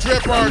Perverts lingerie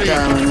party.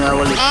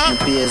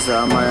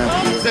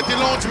 Set the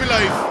lingerie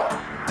life.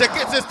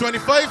 Tickets is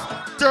 25,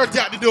 30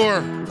 at the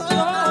door.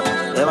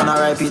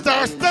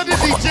 Star study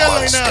DJ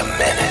lineup.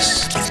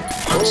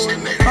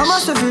 Mama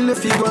say feel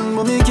if you gun,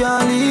 mommy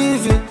can't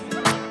leave you.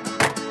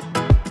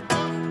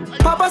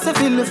 Papa say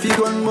feel if you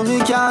gun, mommy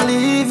can't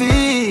leave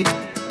it.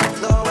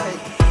 No way.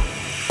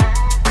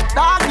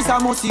 Dog is a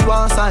must see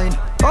one sign.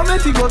 Come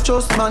if you go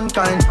trust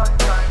mankind.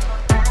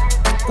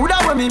 Coulda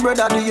when me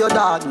brother do your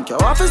dog.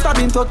 Your office have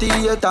been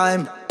 38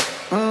 time.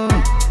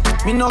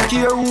 Me no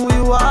care who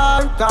you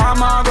are.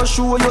 Come on go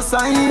show your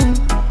sign.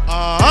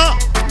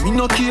 Me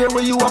no care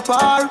where you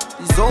are.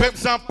 It's up.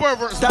 Pimps and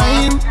Perverts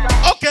time.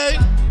 Okay.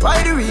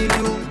 Why the real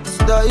youths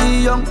die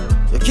young?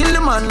 You kill the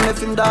man,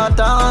 left him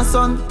daughter and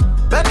son.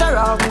 Better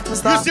off with me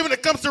start. You see when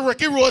it comes to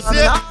Ricky Rose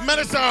here,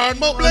 Menace and Hard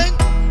Mouth Bling?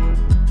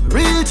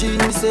 Real G,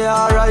 me say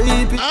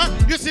R.I.P.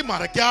 You see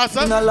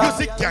Madagascar, you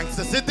see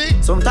Gangster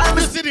City,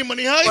 sometimes you see the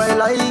Money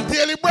Heist,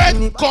 Daily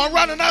Bread, come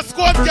run and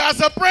squad,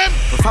 Gaza Prem.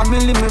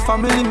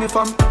 Me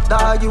fam.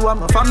 Dog, you are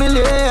my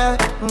family.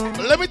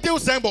 Let me tell you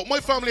something about my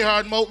family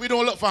hard mode. We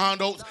don't look for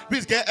handouts. We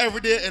just get every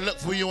day and look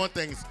for you on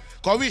things.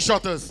 Cause we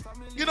shutters.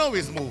 You know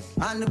we move.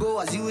 And go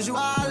as usual.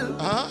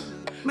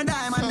 Me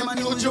diamond, them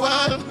unusual.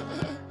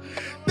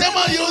 Them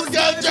a use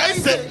girl try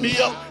set me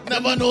up.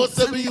 Never know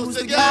so we use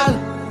a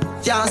girl.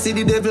 Can't see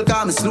the devil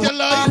come slow.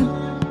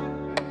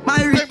 My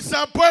Pimps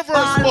and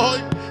Perverts,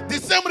 boy.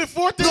 December the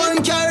 14th.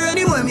 Don't care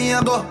anywhere me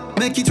I go.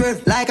 Make it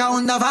rev like a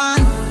Honda van.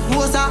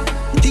 What's up?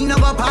 Thing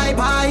never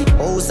pie.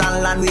 House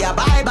and land we a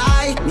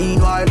bye.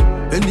 Meanwhile,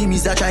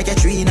 enemies that try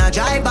catch me in a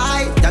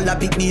drive-by. Y'all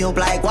pick me up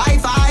like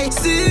Wi-Fi.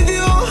 See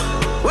you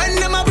when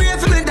them a pray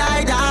for me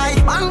die.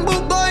 Man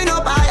book going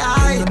up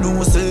high. You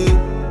know say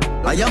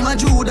I am a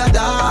Judah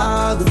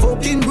dog,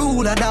 fucking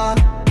ruler dog.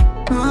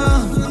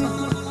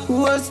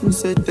 Who else me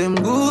said them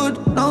good?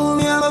 Now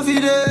me a go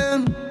feed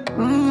them.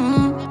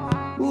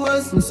 Who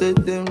else me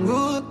said them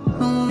good?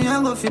 Now me a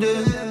go feed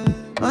them.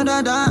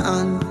 Other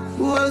than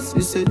who else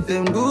we said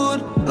them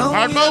good?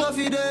 Hard mouth,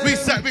 we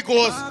set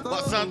because,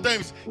 but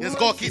sometimes you just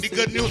gotta keep the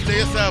good news to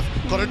yourself,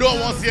 cause I don't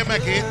want to see you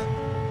make it.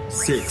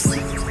 6.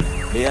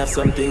 Me have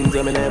some things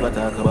that me never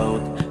talk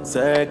about.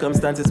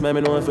 Circumstances me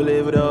know if you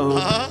live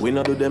without. We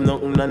not do them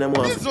nothing and them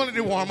want. This is only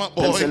the warm up,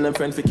 boy. Them send them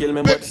friends to kill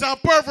me, Pimps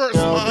and Perverts,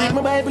 man. Read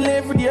my Bible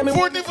every day.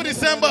 14th of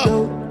December.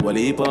 Well, I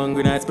eat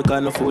hungry nights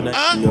because no food like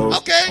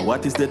okay.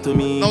 What is that to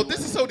me? No, this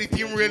is how the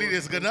team really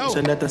is good now.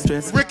 That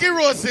stress. Ricky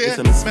Rose here,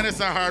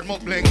 Menace and Hard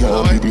Mouth Bling,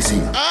 boy.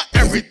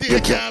 Every day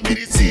can't be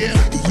the same.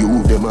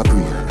 You them a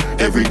pray.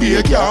 Every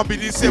day can't be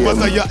the same. I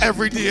say you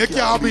every day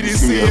can't be the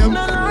same.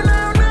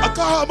 I can't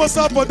help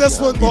myself on this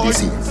one, boy.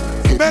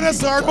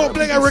 Menace Hard Mouth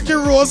Bling and Ricky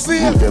Rose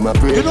here.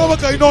 You know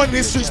because you know in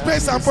the streets,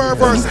 Pimps and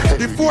Perverts.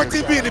 The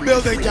 40 be in the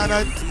building,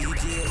 Cannon.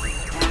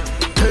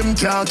 Them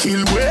can't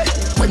kill way.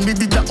 When we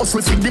did that us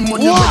we feed the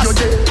money where you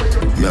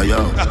there.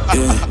 Yeah.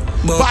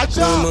 Bad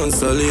job.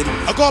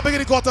 I go big in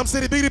the Gotham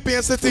City, big in the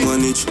Pain City.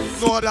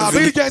 No doubt.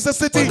 Big in the Gangster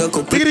City,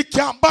 big in the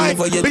Camp Bank,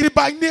 big in the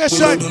Bank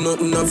Nation.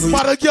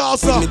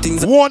 Madagascar,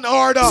 one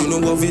order.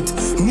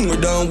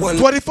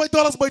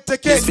 $25 by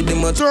ticket,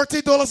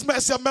 $30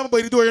 mess your member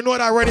by the door. You know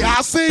that already.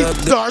 I see.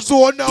 There's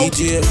one now.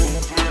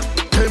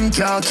 Them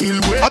can't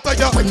kill way.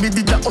 When we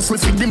did that us we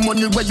feed the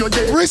money where you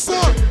there.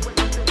 Research.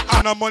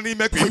 And the money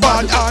make me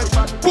bad eye.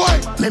 Boy,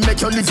 me make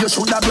you live your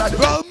shoulder blood.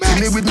 Well, man,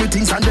 me with me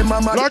things and them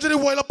mama. Larger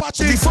than Wild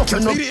Apache. Be the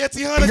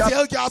 1800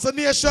 TL Gaza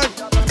Nation.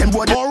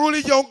 More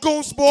really young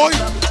goons, boy.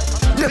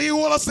 They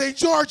all St.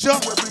 Georgia.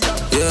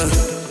 Yeah,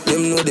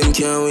 them know them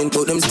can't win,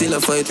 but them still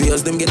a fight. We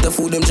as them get the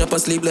food, them chop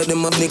asleep like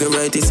them have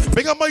niggeritis.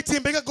 Big up my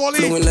team, big up Golly.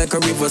 Flowing like a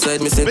riverside,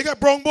 me say. Big up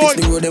Brown Boy,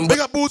 big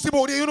up Bootsy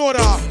Boy, you know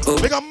that.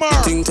 Big up Mar,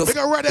 big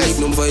up Redis,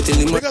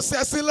 big up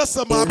Sassy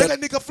Lissa, man, big up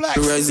Nigga Flex.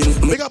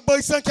 Big up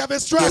Boyson, Kevin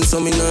Straps.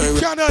 Them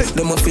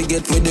a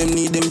forget with them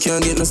need, them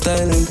can't get no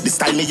styling. The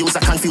style me use, I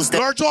confuse them.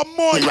 Large up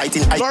Moy,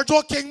 large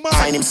up King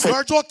Man,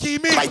 large up Key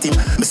Me. Writing,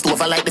 me stove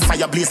like the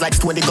fire blaze like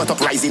when they got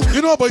up rising.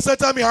 You know, boy, so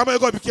tell me how am I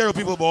going to be careful,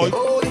 people, boy?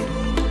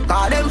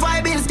 Them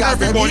vibes, cause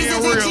them easy to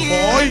real,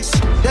 change.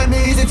 Them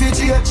easy to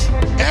change.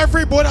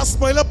 Everybody that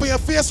smile up in your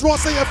face,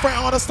 Ross and your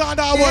friend, understand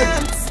that one.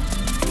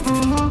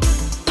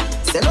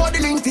 Sell all the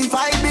link to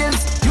 5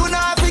 bills. You know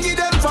I give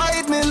them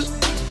 5 mil.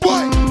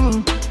 Boy,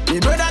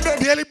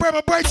 Daily Bread,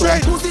 my bright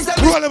train.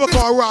 Roll never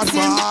call Ross,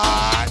 man.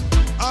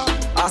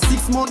 A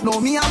 6 month, no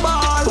me a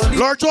ball.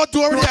 Lord John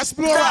Dory, the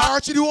Explorer,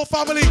 Archie, the whole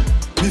family.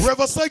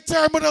 Riverside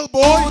Terminal,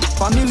 boy.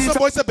 Some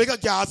boys say bigger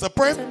Gaza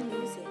Prem.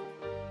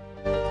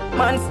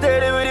 Man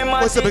steady with the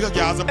man. What's the bigger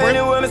Gaza Prem?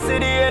 Anywhere me see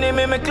the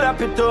enemy, me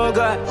clap it, oh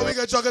God. How we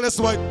gonna juggle this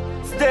one?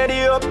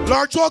 Steady up.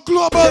 Lord John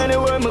Global.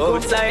 Anywhere me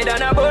outside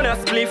and a bonus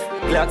spliff.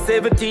 Glock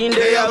 17,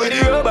 they are with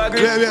the rubber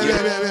grip.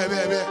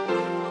 Yeah.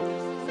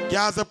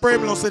 Gaza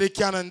Prem, no say the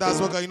cannon. That's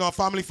what you know,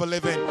 family for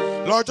living.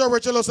 Lord John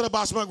Richard, no say the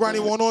Bashman Granny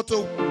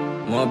 102.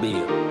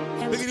 Mobile.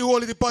 Big the whole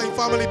of the Pine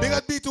family. Big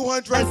at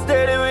B200. Man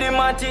steady with the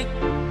matic.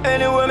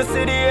 Anywhere me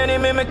see the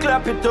enemy, me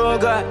clap it, oh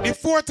God. The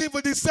 14th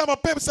of December,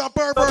 Pimps and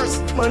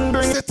Perverts.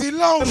 City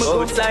Lounge.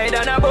 Outside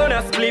and a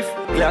bonus spliff.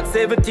 Glock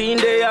 17,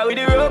 they are with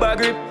the rubber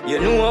grip. You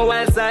know a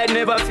wild side,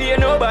 never fear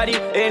nobody.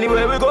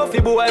 Anywhere we go, fi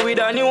boy with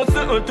a new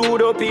circle to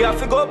the P, I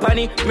fi go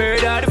panny.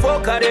 Murder the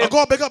fuck of them. I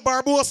go big up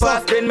Barbosa.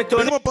 Fast then me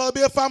turn. Big up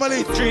Palbia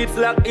family. Streets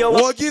lock your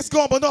walk. Walgie's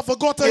gone, but not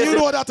forgotten. You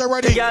know that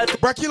already.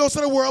 Brakilo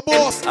said the world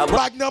boss.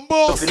 Magnum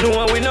boss. You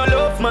know we no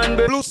love man,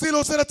 baby. Blue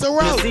Silo said the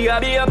Terrell. You see I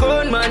be a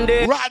gun man,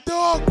 day. Rat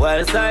dog.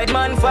 Wild side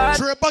man fast.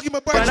 Trey Buggy my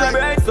bright train.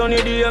 Bright sunny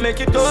day make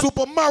it up.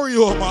 Super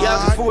Mario man.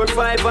 Yeah, 4,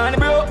 5 and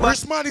broke.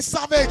 Rich man is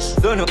savage.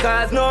 So no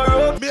cars, no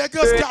rope.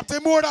 Megas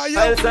Captain more than you.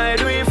 Wild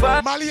side we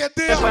fast. Mali a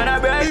day.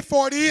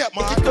 B48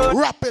 man.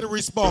 Rapid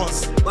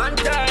response. One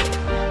time.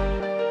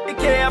 The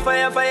K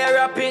fire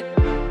rapid.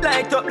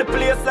 Light up the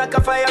place like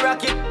a fire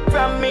rocket.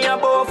 From me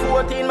above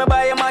 14, me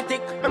buy a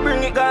matic. Me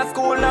bring it to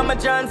school, now my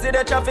chance see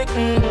the traffic.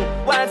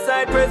 Wild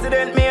side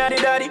president, me a the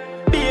daddy.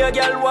 Be a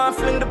girl want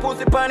fling the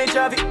pussy pan the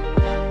traffic.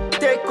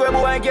 Take away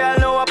boy girl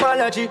no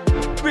apology.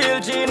 Real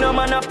G no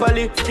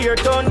monopoly. Steer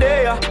town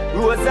there,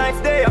 road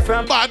signs there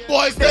from bad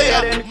boys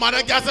there,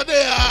 Madagascar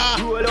there.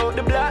 Roll out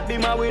the black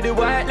beamer with the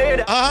white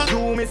leather.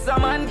 You miss a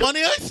man.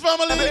 Money Ice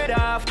family.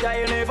 After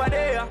you never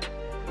there.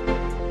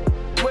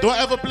 Don't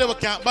ever play with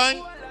Camp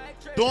Bang.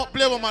 Don't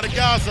play with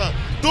Madagascar.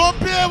 Don't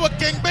play with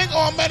King Bang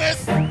or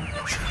Menace.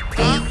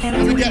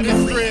 Let me get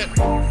this straight.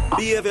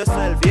 Behave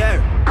yourself, yeah.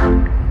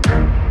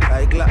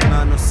 Like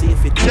man, no see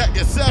if it. Check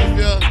yourself,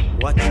 yeah.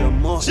 Watch your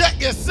mouth. Check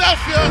yourself,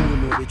 yeah. You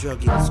know the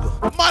drug is go.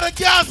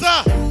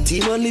 Madagascar.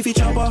 Team on leafy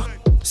chopper.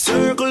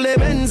 Circle the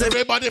Benz.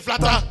 Everybody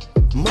flatter.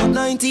 Mod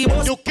 90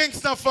 bus. You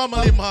Kingston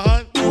family,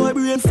 man. Boy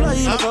brain fly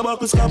like a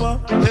buckle scabber.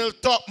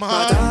 Hilltop,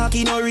 man.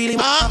 Talking no really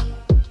matter.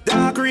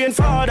 Dark rain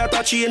fall that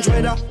a change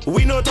weather.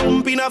 We no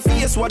thump in a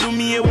face, what do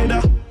me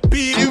weather?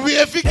 The way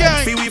if we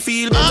gang. We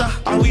feel better,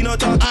 and we no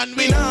talk, and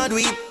we not do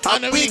it.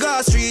 And we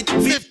go street,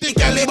 50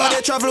 caliber.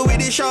 They travel with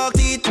the shark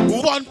teeth.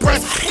 One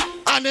press,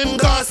 and them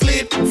go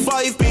sleep.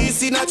 5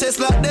 piece in a chest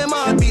like them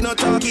heart. We no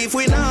talk if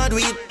we not do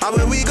it. And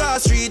when we go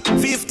street,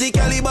 50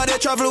 caliber. They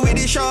travel with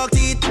the shark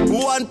teeth.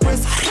 One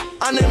press,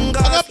 and them go.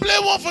 And I play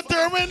one for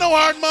Thurman, no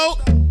hard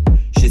mouth.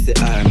 She say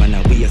arm and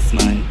a waist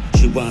man.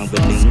 She want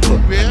with link up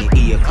and the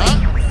ear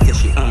cut. Say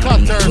she on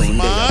Cutters,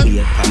 man.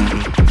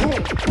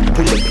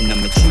 Pull up in my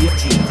cheap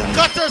jeans.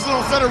 Cutters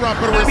don't set a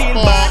rapper with real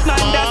bad man,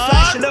 that's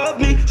why she love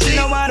me. She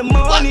don't want the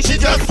money, she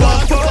just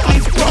want for me.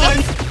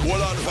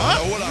 Hold on,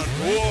 hold on.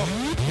 Whoa.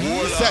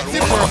 Sexy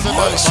person,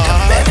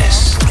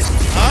 MENACE.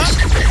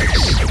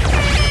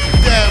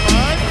 Yeah,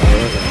 man.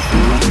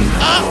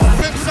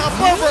 Pimps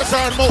Perverts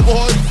are on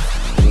mobile.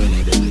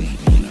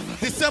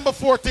 December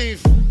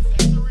 14th.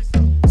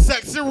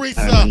 Sexy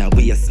Risa. And a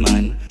waist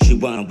man, she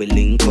want we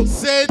link up.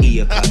 Said.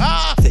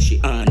 Say she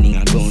earning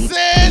a gun.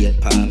 Said.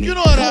 You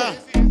know that.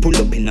 Pull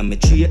up in my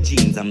straight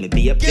jeans and me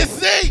be up. You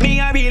see? Me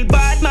a real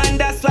bad man,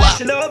 that's why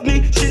she love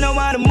me. She don't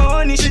want the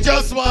money, she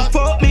just want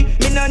fuck me.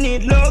 Me no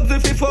need love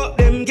if we fuck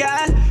them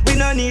gal. We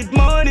no need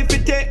money if we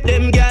take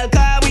them gal.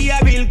 Cause we a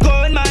real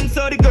cold man,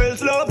 so the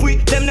girls love we.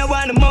 Them no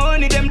want the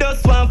money, them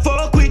just want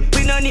fuck we.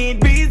 We no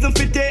need reason if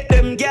we take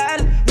them gal.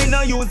 We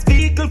no use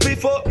vehicle if we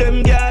fuck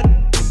them gal.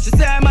 She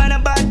say I'm a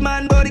bad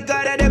man, but the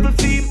God a devil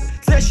theme.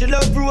 Say she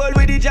love roll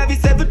with the Javi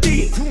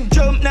 17.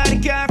 Jump now the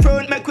car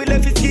front, make we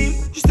left his scheme.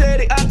 She say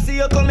the oxy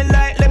you coming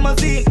like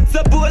limousine.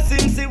 Suppose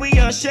him see we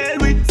on shell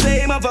with. Say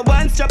him have a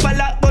one strap a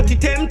lock, but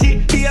it empty.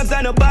 Behaves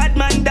on a bad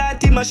man,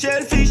 that him a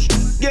shellfish.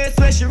 Guess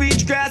where she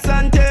reach grass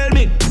and tell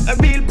me. A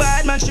real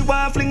bad man, she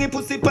want fling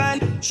pussy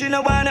pan. She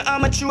no want a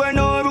amateur,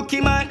 no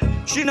rookie man.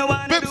 She no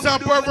want Pimps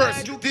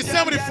Perverts,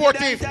 December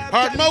 14th,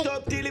 Hard Mouth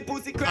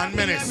and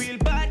Menace.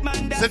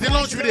 Set the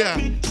launch video.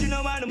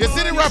 You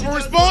see the rapper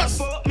response?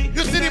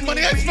 You see the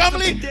Money X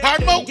family?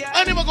 Hard Mouth?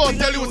 I never gonna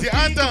tell you what's the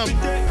anthem.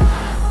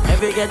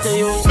 Every get to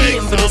you,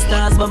 aim for the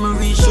stars, but me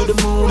reach to the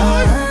moon.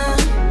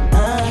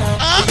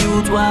 The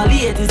youth while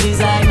ladies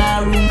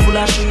designer, room full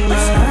of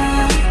shoes.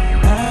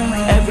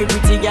 Every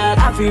pretty girl,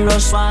 I feel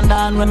rush one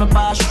down when me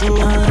pass through.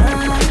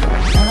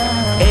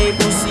 Hey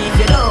pussy, if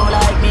you don't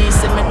like me,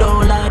 say me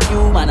don't like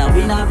you. Man, a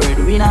winner,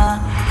 breadwinner.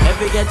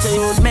 Every get to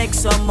you, make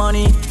some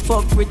money.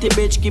 Fuck pretty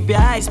bitch, keep your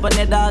eyes but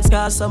the dogs,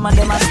 cause some of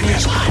them are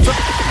snitch.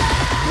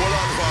 Hold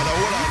on, father,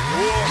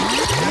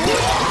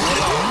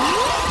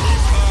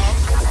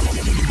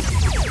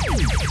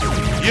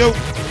 You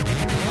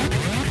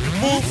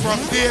move from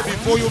there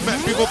before you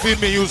met people feel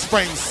me use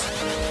friends.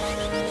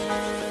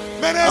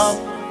 MENACE,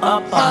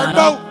 hard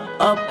mouth,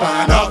 up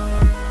and up.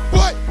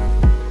 What?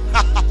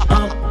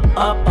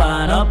 Up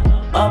and up,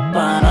 up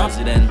and up.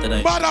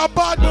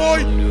 Bad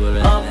boy.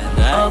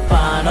 Up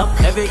and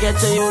up. Every get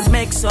to you,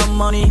 make some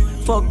money.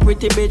 Fuck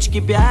pretty bitch,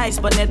 keep your eyes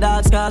but the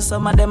dogs, cause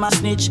some of them a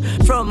snitch.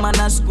 From man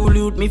a school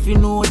youth, me if you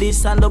know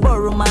this. And the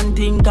borrow man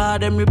think, cause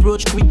them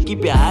reproach quick.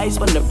 Keep your eyes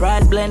on the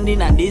price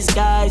blending and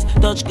disguise.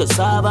 Touch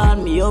cassava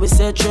and me always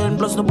say trend.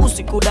 Plus no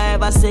pussy could I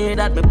ever say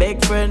that my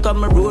big friend.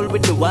 Come and roll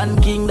with the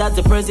one king, that's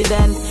the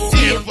president.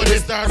 Aim for the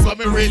stars, but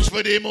me reach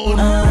for the moon.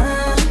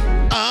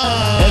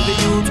 Every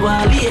youth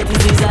while ladies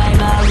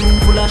designer, room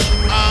full of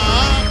shoes.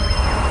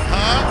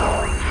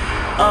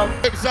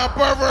 Pimps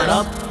Perverts.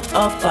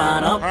 Up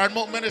and up. Hard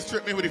Mouth Menace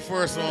tripped me with the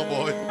first one,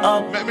 boy.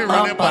 Up, Let me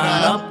run it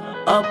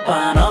up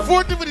and up.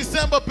 14th of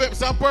December,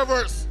 Pimps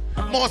Perverts.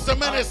 MONSTA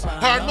MENACE,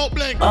 Hard Mouth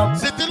Bling.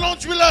 City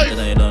Launch we live.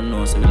 I don't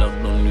know, so we lock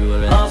down you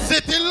already.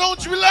 City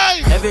Launch we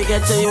live. Every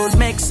get to you,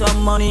 make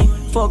some money.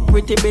 Fuck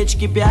pretty bitch,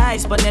 keep your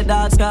eyes but the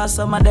dogs, cause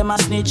some of them a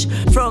snitch.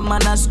 From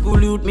man a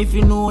school youth, me if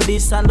you know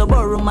this. And the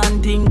borrow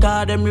man think,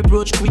 cause them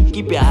reproach quick.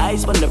 Keep your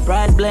eyes on the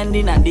price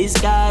blending and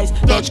disguise.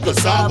 Touch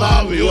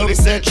cassava, we only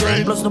say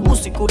trend. Plus no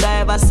pussy could I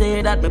ever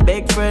say that my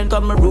big friend.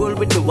 Come and roll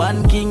with the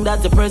one king,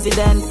 that's the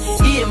president.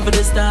 Aim for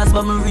the stars,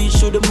 but me reach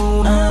to the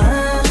moon.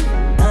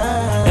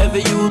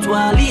 Every youth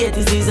while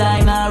ladies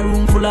designer,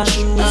 room full of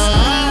shoes.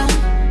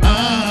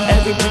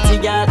 Every pretty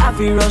girl, I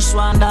feel rush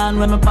one down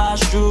when me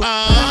pass through.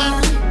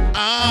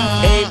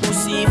 Hey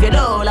pussy, if you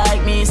don't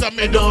like me, some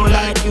me don't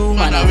like you.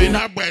 Man, a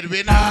winner,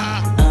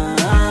 breadwinner.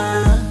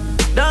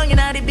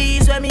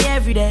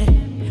 every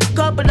day.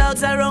 Couple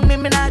dogs around me,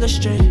 me not go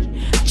straight.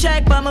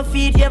 Check by my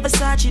feet, yeah,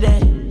 Versace there.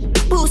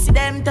 Pussy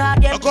them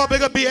talk, yeah. I got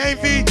big up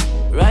BAV.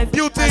 Right,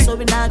 Beauty. so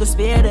we not go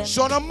spare them.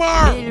 Sean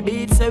Amar. I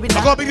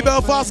got big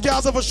Belfast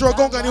Gaza for sure.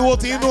 Gonga, you whole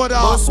team know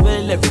that.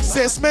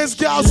 6 men's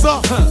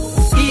Gaza.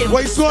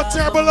 Why so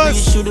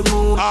turbulence?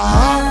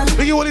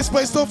 Big you all this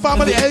place, no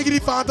family. Eggy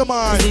Phantom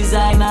man.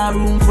 Design a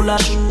room full of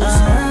shoes.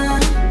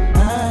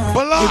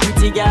 The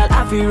pretty girl,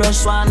 I feel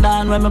rush one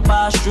down when me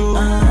pass through.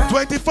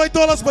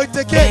 $25 by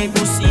ticket,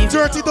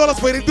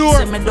 $30 by the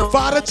door.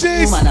 Father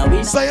Cheese,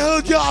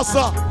 Sayal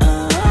Gaza.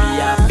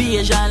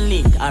 Beige and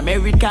link,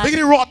 American. Big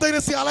the rock thing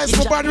to see all this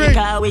for bad ring.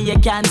 Where you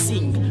can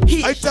sing.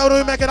 I tell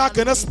you, make it that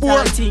kind of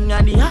sport.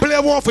 Play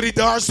one for the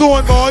dark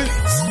zone, boy.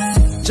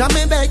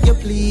 Jammy, beg you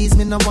please,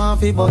 me no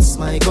want to bust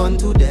my gun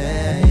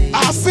today.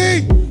 I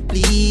see.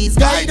 Please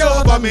guide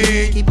over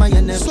me. Keep my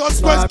enemy.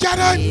 Suspect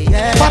cannon.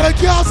 Father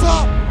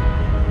Gaza.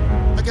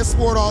 I get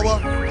sport over.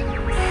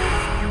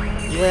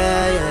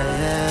 Yeah.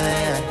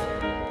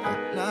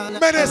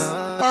 Menace,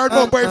 hard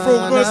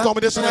breakthrough. Let's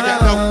competition again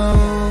now.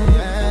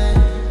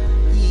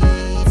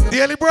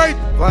 Daily Bright.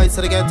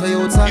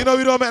 You know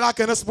we don't make that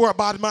kind of sport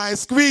bad mind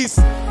squeeze.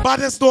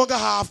 Badness don't go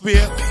half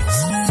beer.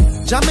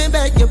 Jammy,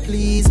 beg you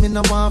please, me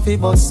no want to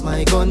bust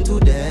my gun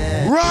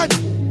today. Run.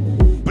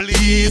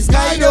 Please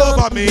guide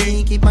over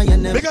me. Keep my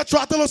enemy. Make a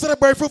try to lose the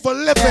breakthrough for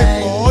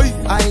living, boy.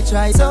 I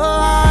try so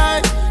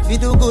hard. We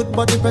do good,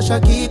 but the pressure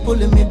keep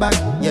pulling me back.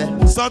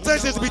 Yeah.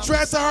 Sometimes it's be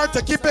trying so hard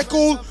to keep it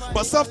cool,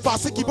 but some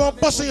fast keep on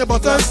pushing your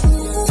buttons.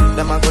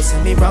 Them a go see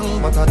me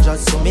wrong, but I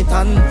just submit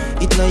on.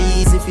 It no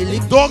easy feel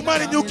it. Dog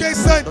man in UK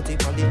son. Dirty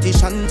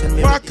politician tell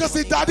me. Marcus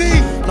and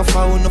Daddy. No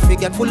foul, no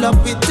forget full up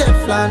with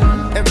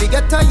Teflon. Every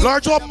get tired.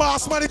 Large up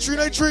mass money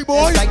 393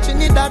 boy. It's like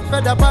Trinidad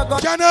fed up I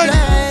got Cannon.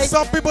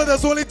 Some people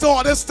just only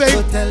talk this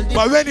thing,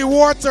 but when the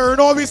war turn,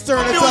 always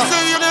turn it up. You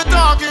say you're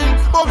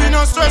talking, but we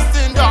not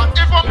stressing that.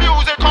 If a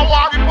music a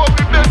war, we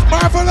public best.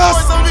 Marvelous.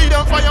 Boys and weed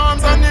and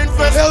firearms and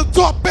invest. They'll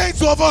top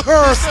banks over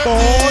hearse,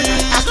 boy.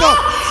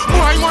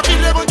 Why not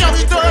 11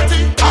 carry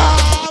 30?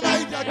 Ah,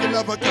 my God,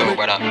 11 carry.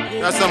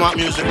 That's some hot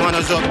music, man.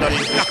 Is up, daddy.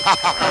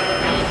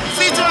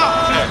 See ya.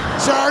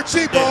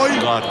 Chargy, boy.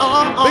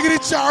 Look at the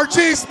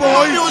Chargies,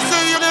 boy. You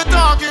say you're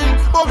talking,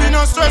 but we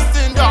not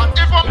stressing that.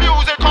 If a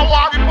music a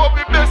war, we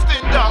public best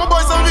in that. My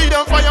boys and weed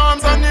and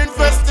firearms and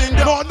investing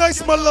that. No,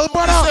 nice, my little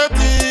brother.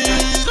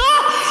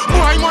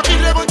 Why not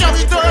 11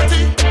 carry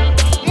 30?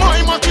 My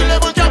Mac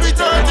 11 carry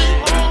 30.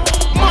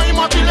 My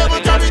Mac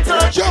 11 carry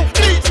 30.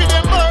 Teach me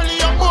them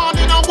early and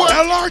morning and work.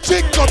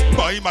 LRG cut.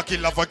 My Mac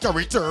 11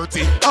 carry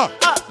 30.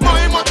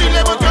 My Mac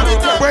 11 carry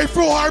 30.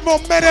 Breakthrough Hardmore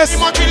Menace.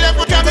 My Mac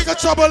 11 carry 30. Look at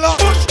trouble up.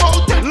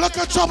 Look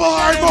at trouble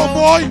Hardmore,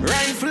 boy.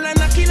 Rifle and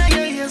knocking on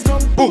your ears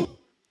down. Boom.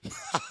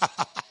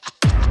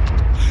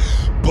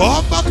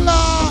 Bomb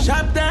Bakla.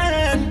 Shot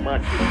them.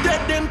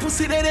 Dead them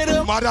pussy dead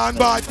up. Mad and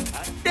bad.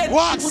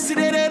 What?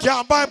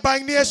 Can't buy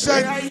Bang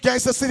Nation.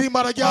 Gangster City,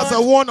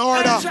 Madagascar. One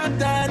order.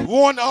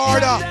 One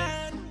order.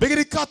 Big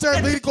the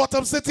Cutter, big the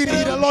Gotham City,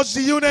 the Eden Lodge,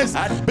 the units.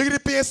 Big the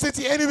PA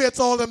City, anyway, it's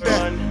all them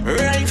there.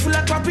 Rifle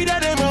a copy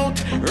that them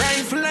out.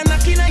 Rifle a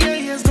knocking on your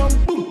ears down.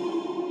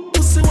 Boom.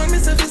 Pussy when me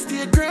say fi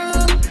stay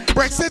ground.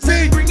 Break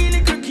City.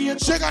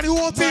 Check out the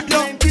whole team,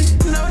 yo.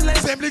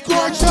 Assembly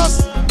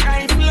gorgeous.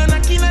 Rifle a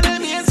knocking on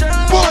them ears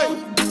down. Boy.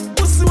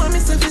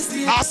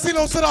 I see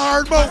no set of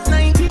hard mode.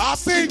 I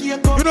see. You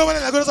know when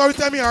I go to every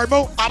time you hard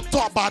mode, I'm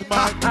top bad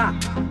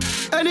man.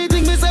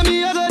 Anything me say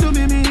me, I go do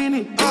me mean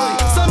it.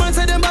 Someone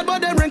say them bad,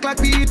 but them rank like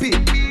PP.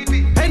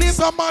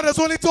 Some man has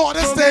only taught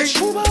this thing.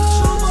 Just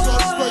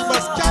straight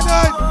must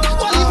cannon.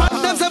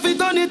 Them say fi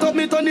turn it up,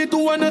 me turn it to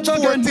one inch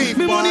again.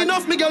 Me money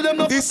enough, me girl them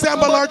no.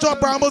 December large up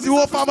Brambles, the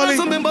whole family.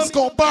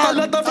 Scott Bar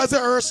as a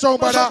earth strong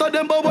brother.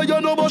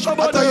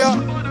 I tell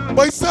ya,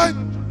 boy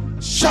son.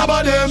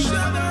 Shabba them,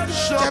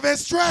 Kevin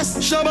Stress,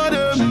 Shabba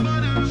them,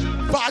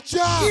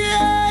 Baja.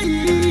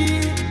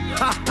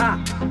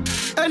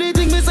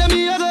 Anything me say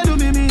me, I go do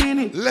me mean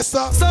it.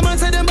 Listen. Someone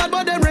say them bad,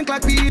 but them rank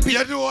like people.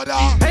 You know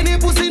that. Any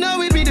pussy now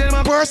with me, them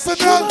a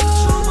personal.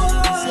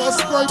 So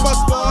scrape us,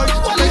 boy.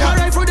 Well, if I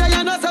ride through there,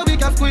 you know so we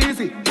can squeeze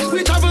it.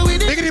 We travel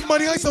with it. Making the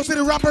money, I so see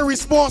the rapper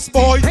response,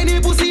 boy. Any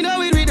pussy now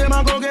with me, them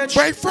a go get.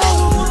 Breakthrough.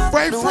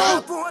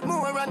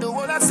 More around the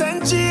world, I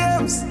send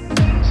James.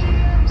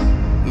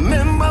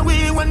 Remember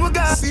we when we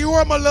got. See you,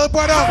 my little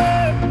brother.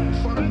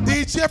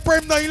 DJ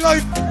Prime 9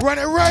 Life, run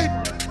it right.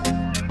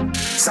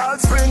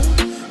 Salt Spring,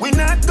 we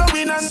not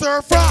going on.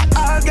 Surf rock.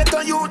 I'll get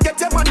on you, get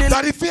your money.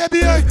 Daddy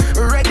Fabian.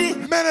 Ready.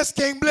 Menace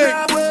King Bling.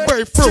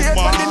 Breakthrough,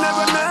 man.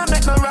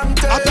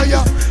 I tell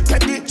ya.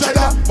 Get the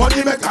cheddar,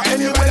 money maker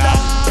any weather.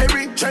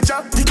 Perry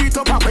treasure, dig it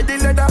up with the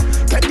leather.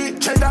 Get the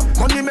cheddar,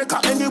 money maker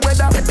any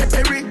weather.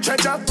 Perry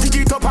treasure, dig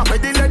it up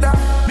with the leather.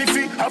 Me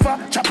fi have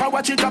a chopper,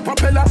 watch it a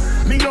propeller.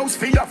 Me house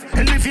fi off,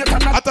 elevator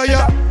not. I tell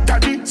ya.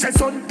 Daddy say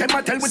son, them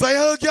a tell me. Say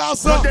hell, girl,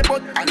 son.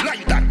 But I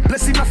like that,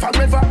 blessing her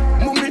forever.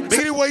 Mummy.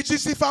 Big the way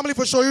IGC family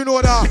for sure, you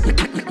know that.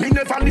 Me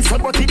never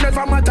listen, but it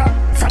never matter.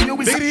 From you,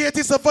 we Big the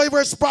 80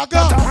 survivors,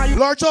 Spraga.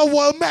 Larger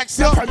World Max,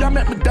 yeah.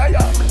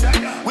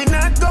 We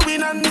not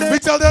going under. We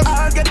tell them,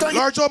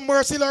 larger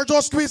Mercy,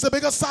 larger Squeeze, the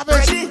bigger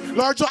Savage,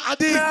 larger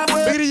Adi,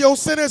 big the Yo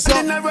Sinners,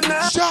 Shot and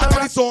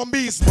the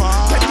zombies,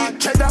 man.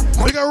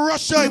 Bigger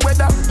Russia,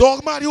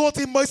 Dog Man, the whole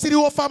team, my city,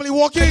 whole family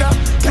walking.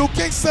 New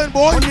Kingston,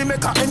 boy. You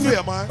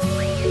here, man.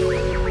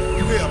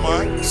 You here,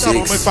 man. Shout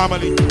out my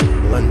family.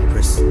 One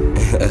press.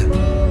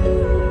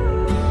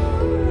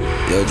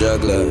 Yo,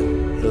 juggler.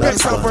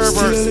 Pimps Perverts.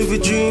 Still live a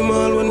dream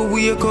all when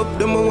we wake up.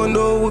 Them I wonder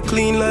how we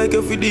clean like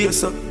every day,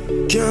 so.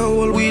 Can't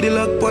hold we the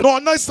lock pot. No,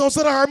 nice now,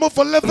 so the harm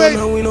for living.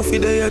 No, we no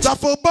fit there yet.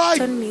 Duffel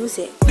bike.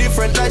 Music.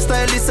 Different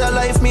lifestyle is a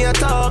life me a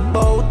talk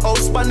about.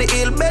 House on the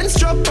hill, Benz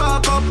truck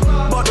park up.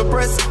 But the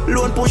press,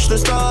 loan push to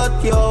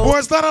start, yo.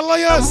 Boys not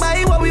alliance.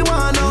 Buy what we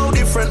want now.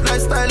 Different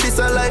lifestyle is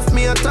a life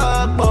me a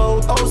talk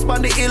about. House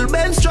on the hill,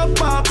 Benz truck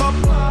park up.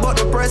 But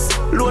the press,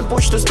 loan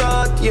push to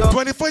start, yo.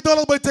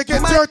 $25 by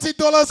ticket,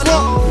 $30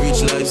 for.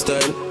 Rich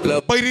lifestyle,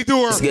 club. By the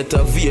door. Let's get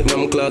a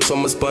Vietnam clock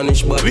from a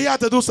Spanish body. We have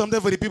to do something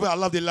for the people that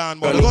love the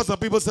land, man. Because some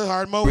people say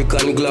hard mouth. When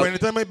the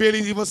time I barely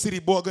even see the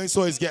boat going,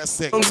 so it's get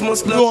sick.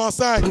 Go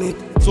outside.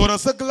 So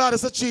that's a glad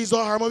it's a cheese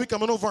or hard, we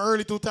coming over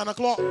early to 10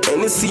 o'clock.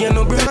 10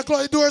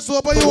 o'clock the doors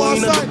open, you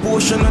outside.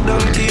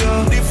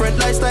 Different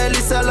lifestyle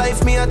is a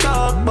life me a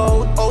talk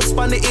about. House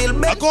on the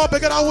hill. I go up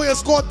and get away and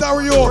Scott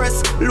Dario.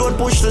 Loan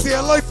push to see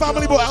a life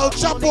family, but El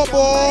Chapo,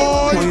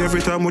 boy.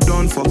 Every time we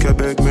done, fuck you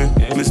beg me.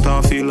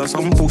 Mr. Feel like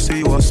some pussy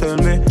you will sell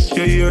me.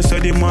 You hear say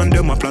the man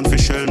them a plan for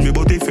shell me.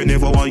 But if you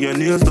never want your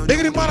nails done, they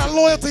the man are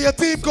loyal to your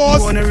team, cause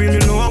you wanna really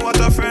know what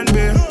a friend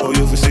be. Or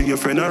you see your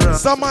friend around.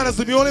 Some man is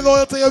to be only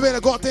loyal to you when they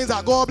got things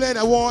that go blame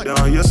they want.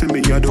 Yeah, you see me,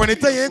 you do. When they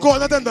tell you ain't got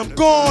nothing, them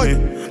gone.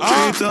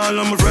 Treat all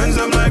of my friends,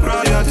 I'm like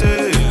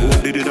royalty. Who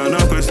did it on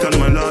a question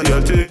my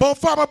loyalty? But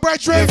farmer bread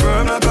trade.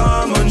 Firm like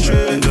common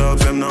trade.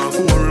 Dogs, them not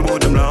worry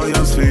about them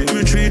loyalty.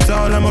 We treat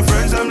all of my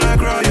friends, I'm like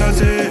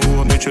royalty.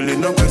 Who me chillin'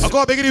 no question. I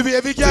got big in the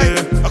every guy.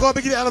 I got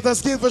big in the Elephant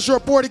Skin for sure.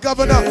 Poor the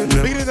governor.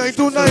 Big in the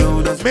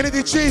 929. Many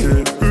the chief.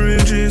 Real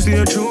G's, they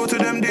are true to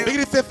them. Big in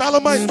the fifth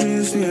element.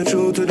 Real G's, they are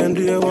true to them,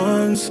 dear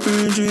ones.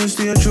 Real G's,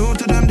 they are true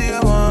to them,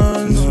 dear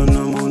ones. No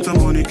amount of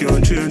money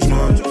can't change,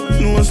 man.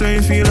 No say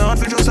feel hard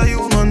for just a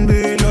human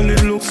being. Only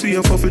look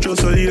safe for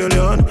just a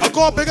alien. I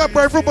got big up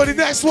breadfruit on the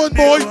next one,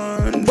 boy.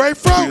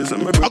 Breadfruit.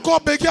 I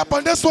got big up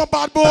on this one,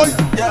 bad boy.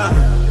 Yeah.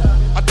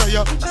 I tell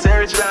you.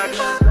 Serious Jack.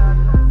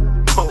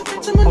 Oh,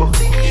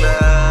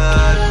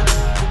 man.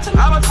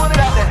 How much money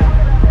that there?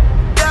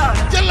 Yeah.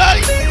 You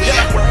like it?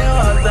 Yeah. Why you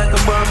all like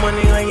about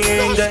money when you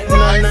ain't got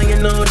none and you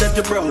know that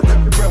you're broke?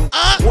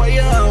 Why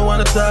you all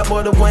wanna talk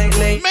about the white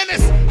lake?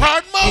 Menace,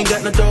 hard mouth. Ain't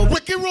got no dope.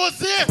 Wicked Rose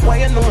here. Why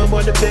you know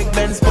about the big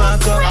Benz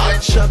spark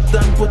up? Shut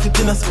down, put it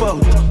in a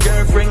spot.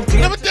 Girlfriend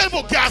clip. Let me tell you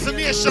about Gaza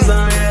Nation.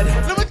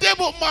 Let me tell you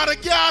about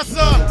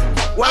Madagascar.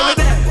 Why we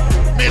there?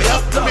 Me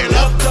love.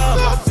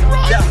 That's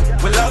right. Yeah,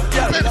 we love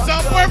ya. Pimps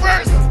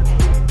Perverts.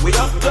 We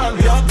up done.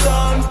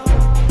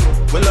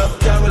 We love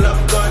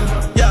gun.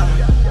 Yeah.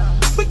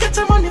 We get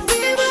your money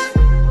fever.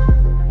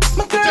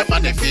 Get your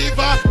money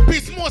fever.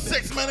 Peace more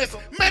sex, Menace.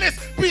 Menace,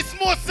 peace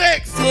more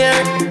sex.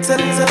 Yeah. So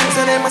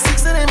them a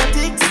six and them a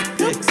ticks.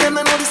 Them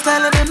don't know the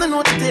style and them don't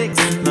know the ticks.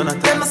 None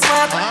of them a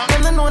smart.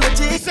 Them don't know the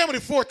ticks. December the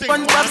 14th.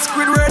 One pop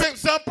Squidward.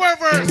 Pimps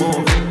Perverts.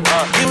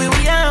 Here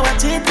we are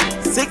watch it.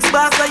 6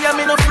 bars I am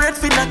in a afraid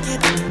for knock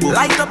it.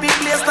 Light up in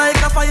place like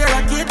a fire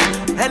rocket.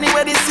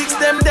 Anywhere the 6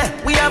 them there,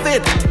 we have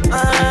it.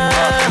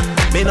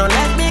 Me no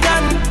let me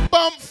gun.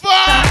 Bump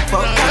fire.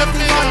 Fuck let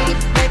me gun.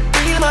 Make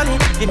real money.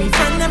 Give me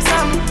friend them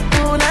some.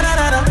 Oh na na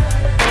na na.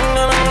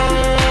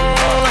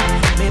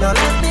 Me no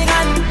let me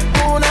gun.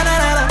 Oh na na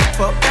na na.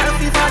 Fuck let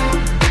me fun.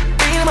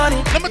 Real money.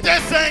 Let me tell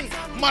you something.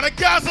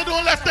 Madagascar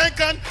don't left hand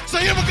gun. So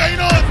you ever got you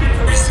know.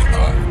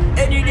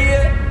 Any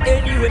day,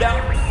 any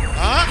without.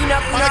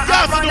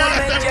 Madagascar don't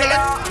left them gun.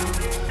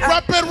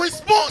 Rapid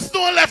response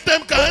don't left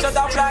them gun.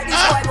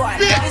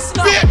 Beat.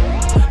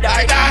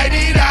 Die.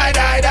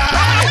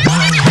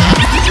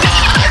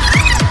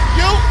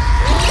 You?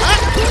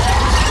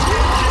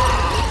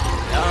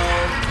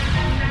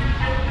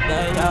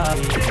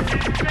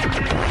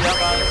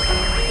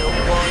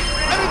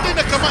 Anything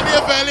that come on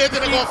here violate,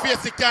 they're gonna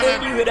face the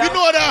cannon. You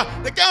know that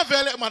they can't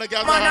violate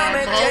Madagascar.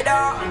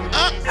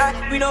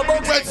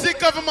 Red Sea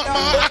government,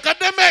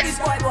 academics.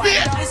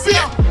 Beat.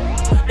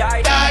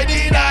 Die.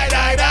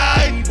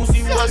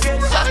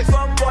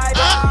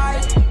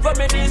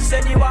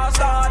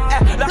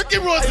 Ricky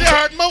Rose, they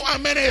hard mouth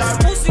and Menace.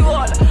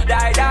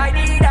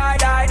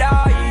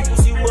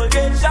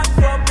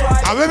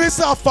 And when we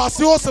say fast,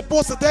 you're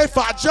supposed to die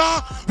for a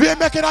jar. We ain't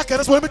making that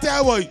kind of what let me tell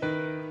you why.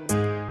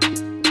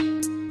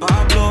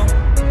 Pablo,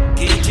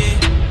 KJ,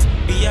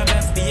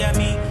 BMF,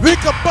 BME. We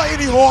can buy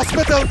any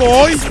hospital,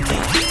 boy.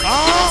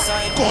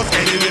 Cause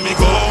anywhere me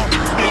go,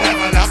 me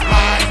never left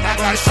mine. I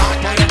got shot,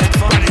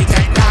 money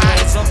take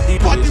lives.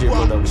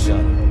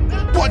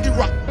 Body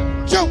rock.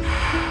 Yo,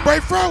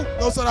 break through.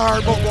 Those are the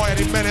hard boy and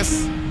the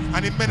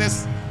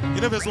Menace.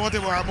 You know this one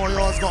thing where I'm more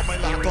yours got my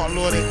laptop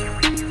loaded.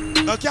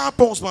 Now can't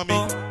bounce by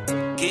me.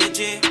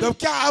 They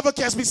can't ever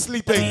catch me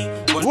sleeping.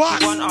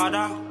 What?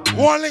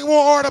 One link, one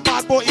order,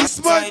 bad boy,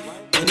 Eastman.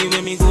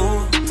 Anyway me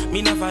go,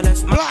 me never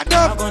left my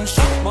Platinum. I gun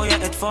shot boy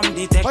head from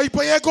the tech. How you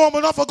pay your gun,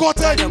 but not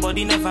forgotten? Your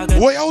body never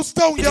get. Way out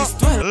down, yeah.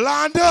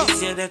 Lander.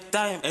 That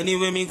time.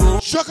 Anyway me go.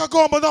 Shaka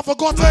gun, but not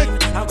forgotten.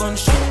 I gun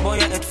shot boy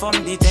head from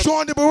the tech.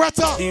 Sean the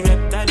Beretta. The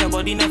reptile, your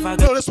body never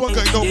get. No, this one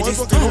guy, no, this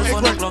one guy, no,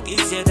 1 o'clock,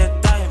 it's here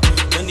that time.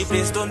 When the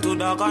place done to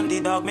dog and the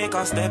dog make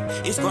a step.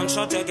 It's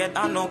gunshot you get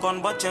and no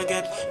gun but you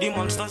get. The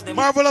monsters them.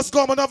 Marvelous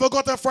gun, but not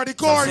forgotten. Freddy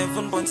Core.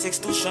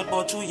 7.62 shot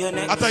but through your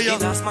neck. I tell you.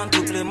 The last man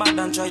to play mad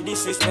and try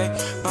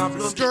disrespect.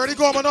 Pablo. Security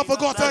gun, but not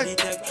forgotten.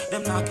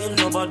 Them not kill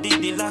nobody.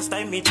 The last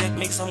time me check,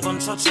 make some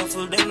gunshots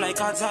shuffle them like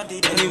cards I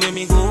did. Anyway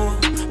me go,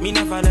 me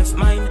never left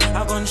mine.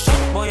 I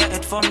gunshot boy your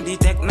head from the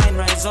tech 9.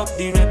 Rise up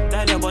the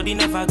reptile, your body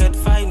never get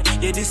fine.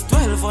 Yeah, this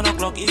 1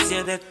 o'clock is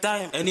here that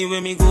time. Anyway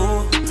me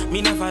go,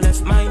 me never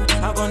left mine.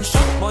 I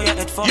gunshot boy your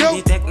head from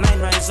the tech 9.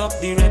 Rise up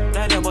the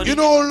reptile, your body. You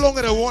know how long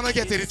they wanna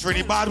get to the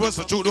Trinity bad ones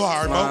for true to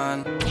hard,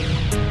 man.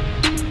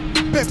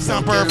 Pimps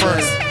and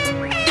Perverts.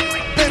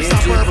 Pimps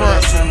and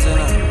Perverts.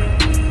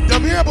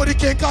 Them here about the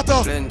King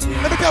Cutter. Let me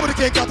tell you about the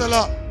King Cutter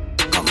lot.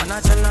 Come on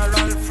a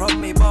general from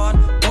me born.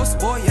 Boss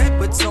boy head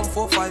with some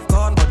 4-5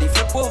 gun. Body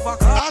flip over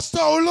car. That's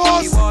so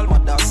lost. Wall,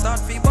 mother start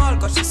fi ball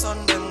cause she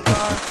son them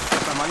gone.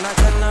 Come on a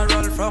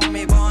general from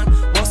me born.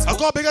 I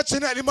got bigger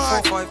Chinelli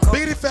man.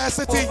 Big the Fair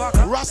City.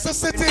 Rasta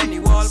City.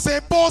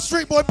 St. Paul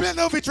Street boy. Blend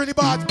over Trinity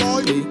bad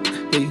boy.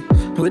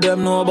 We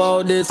them know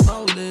about this.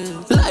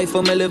 Life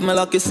for me live me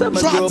like it's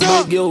 7 girl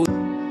big yo.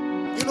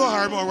 You know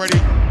Harmo already.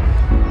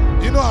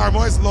 You know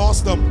Harmo has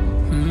lost them.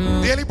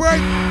 Daily Break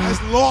has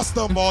lost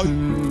them, boy.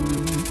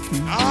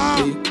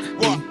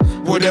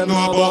 What them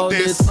know about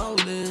this?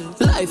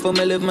 Life for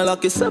me live me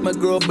like it's 7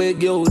 girl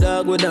big yo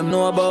dog. What them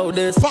know about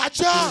this?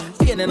 Facha.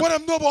 What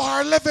them know about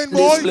hard living, boy?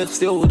 This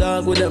flips yo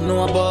dog. What them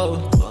know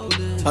about?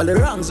 All the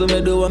wrongs so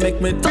me do I make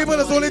me. People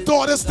that's only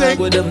taught this thing.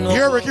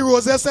 Here Ricky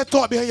Rose said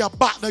talk behind your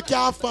back. They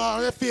can't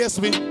face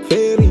me.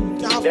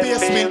 Can't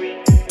face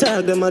me.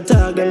 Tag them a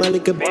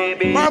little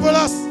baby.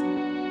 Marvelous.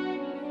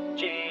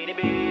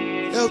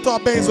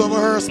 Hilltop Baines over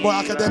hers,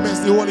 but academics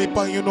the only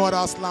point you know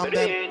that slam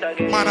them.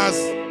 Manners.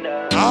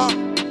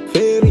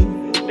 Fairy.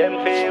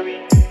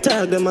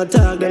 Tag them a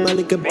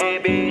little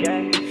baby.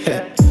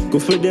 Go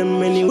for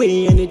them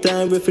anyway,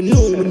 anytime if you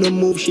know we no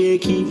move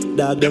shaky.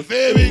 Dog the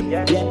fairy.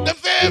 The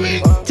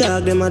fairy.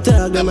 Tag them a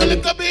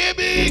little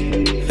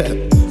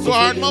baby. So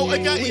hard mouth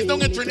again, he's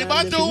down in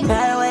Trinidad too.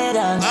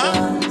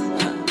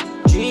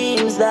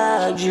 Dreams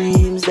dog.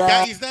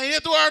 Yeah, he's not here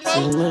to hard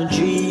mouth.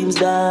 Dreams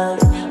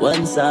dog.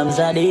 One Psalms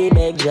a day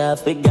beg Jah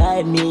for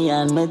guide me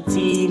and my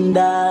team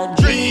dog.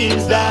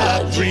 Dreams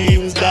dog.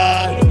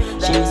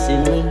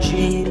 Chasing my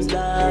dreams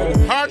dog.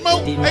 Hard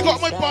mouth, I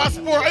got my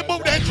passport. I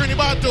moved in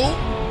Trinidad too. I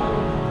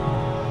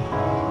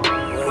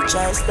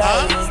was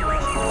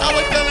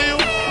telling you.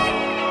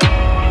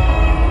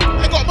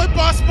 I got my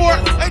passport.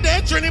 I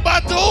did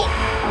Trinidad too.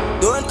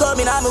 Don't come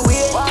in on my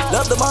way.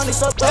 Love the money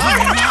so tough. I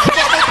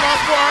got my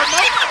passport,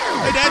 man.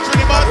 I did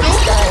Trinidad too.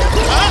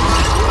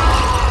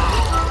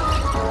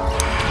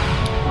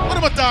 What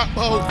am I talking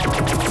about?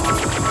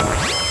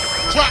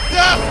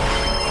 Tractor.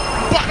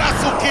 But that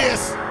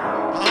suitcase.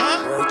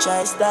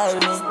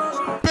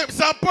 Pimps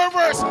and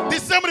Perverts.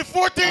 December the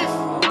 14th.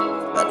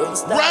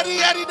 Ready,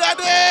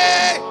 daddy.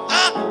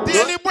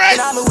 Daily Break.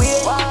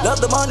 Love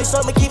the money,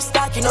 so me keep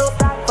stacking up.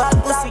 Fat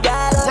pussy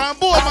guy.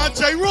 Rambo, man,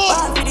 J. Rose.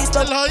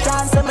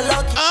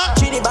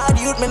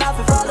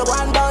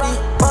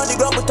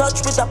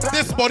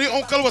 This body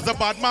uncle was a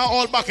bad man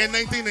all back in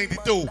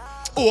 1992.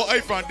 Oh, I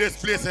found this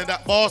place and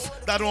that boss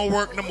that don't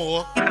work no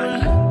more.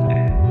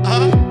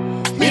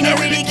 Me not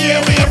really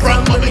care where you're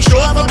from, but make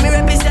sure me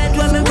represent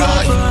where me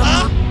right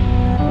from.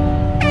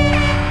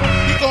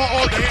 You go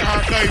all day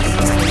archives.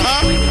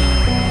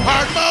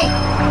 Hard mouth.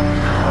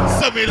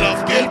 So me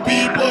love kill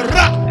people.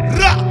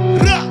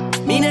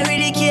 Me not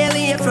really care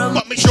where you're from,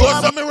 but make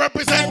sure me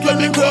represent where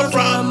me go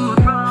from.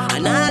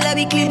 And all of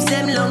the clips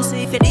them long, so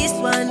if you this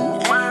one,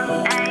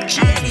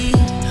 shady.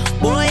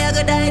 Boy, I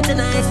go die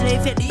tonight, so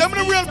if you this. Them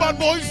the real bad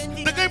boys.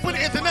 The guy put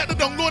the internet, they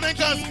download them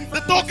cause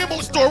they're talking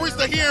about stories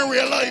they hear in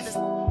real life.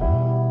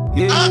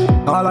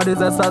 All of these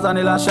stars and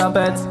the last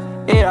shopheads.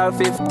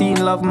 AR-15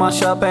 love my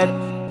shophead.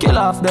 Kill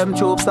off them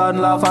troops and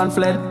laugh and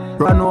fled.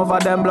 Run over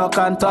them block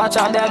and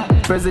torture them.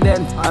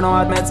 President, I know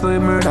admits for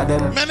murder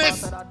them.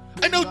 Menace,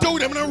 I know two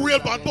them are real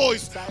bad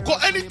boys.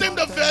 Cause anytime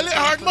they fail it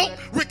hard mouth,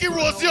 Ricky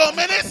Rose, you're a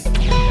menace.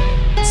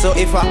 So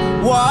if I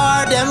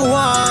war them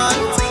want,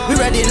 we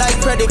ready like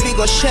Freddy, we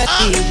go shed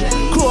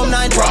Chrome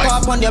 9 drop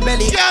up on your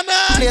belly.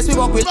 Place we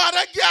walk with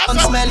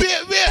unsmelly.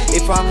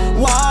 If I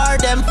war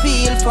them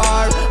feel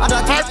far. Hard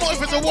mouth,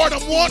 if it's a war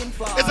them want,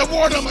 it's a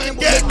war them and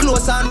get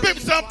close and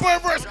Pimps and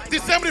Perverts,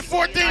 December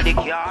 14th.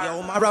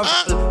 Yo, my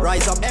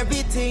rise up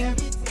everything.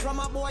 from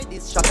a boy,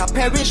 this shot a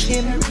perish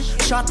him.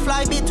 Shot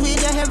fly between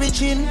your hairy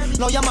chin.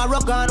 Now you're my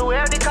rogan,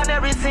 where the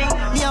canary sing.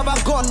 Me have a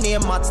gun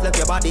named Matt, slap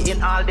your body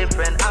in all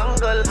different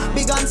angles.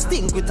 Big and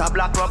stink with a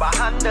black rubber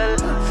handle.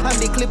 And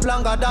the clip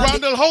longer than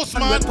Randall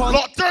Houseman,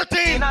 lot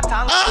 13.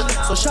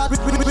 So shot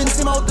rinse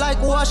him out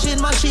like washing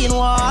machine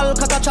wall.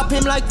 Cause I chop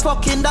him like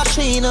fucking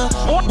Dasheen.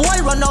 Boy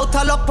run out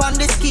a luck on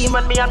the scheme.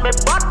 And me and my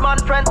Batman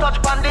friend touch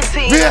on the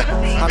scene.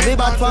 And me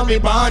bad from me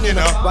born, you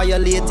know.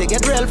 Violate to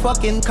get real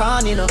fucking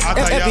con, you know.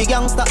 Every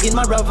gangster in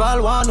my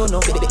rival one, you know.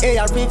 The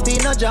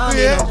AR-15 a jam,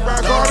 you know.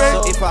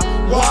 So if I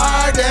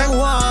war them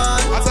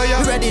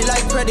one, ready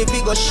like Freddy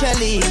Figo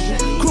Shelly.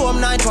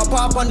 Chrome 9 pop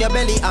up on your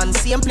belly. And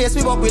same place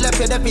we walk, we left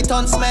your defi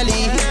ton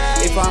smelly.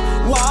 If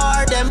I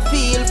war them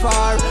feel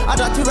far, I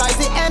got to rise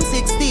the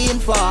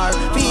M16 far.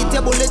 Feet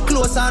your bullet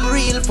close and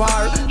real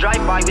far.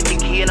 Drive by with the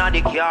key in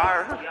the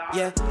car.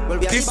 Yeah, well,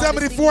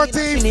 December the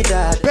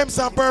 14th, Pimps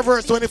and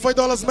Perverts,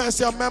 $25 mess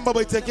your member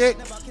by ticket.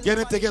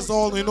 Getting tickets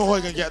all, you know how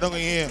you can get down in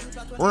here.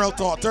 Real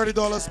talk,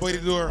 $30 by the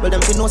door. Well,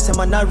 them know some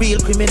man a real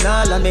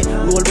criminal. And me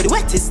roll with the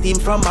wettest steam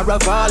from a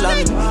raval.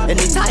 And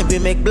anytime we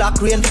make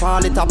black rain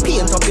fall, it a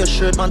paint up your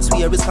shirt, man,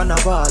 swear it's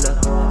carnival.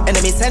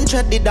 Enemy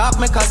centered the dark,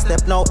 make a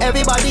step. Now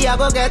everybody a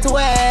go get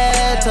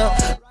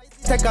wet.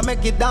 Take a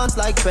make it dance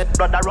like fat.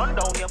 Blood a run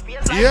down your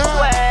face like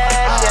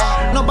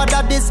sweat. No, but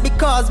that is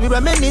because we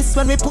reminisce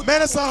when we put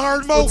Menace and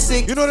hard mode.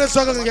 You know this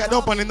struggle can get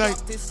up on the night.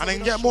 And they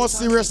can get more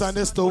serious than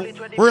this too.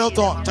 Real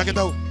talk, check it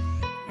out.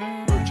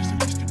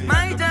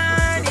 My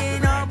journey,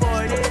 no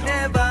boy, they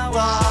never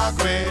walk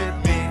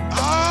with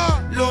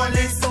me.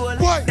 Lonely soul,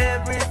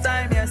 every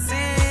time you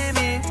see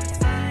me.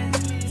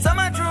 Some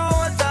are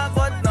true,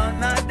 but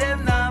none of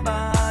them not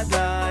bad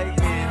like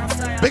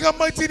me. Big up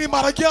my team,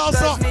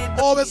 Madagascar.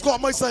 Always got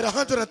my side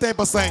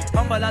 110%.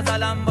 Humble as a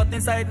lamb, but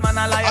inside man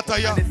a liar. I tell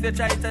ya. If you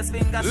try to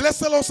swing that, let's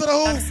hello to the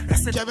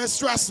who? Kevin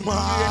Stress,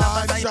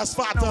 man. Stress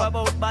Factor.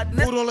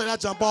 Who don't let that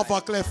jump off a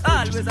cliff?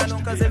 Always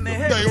alone cause in me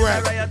head is a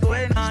riot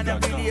going on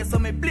every day. So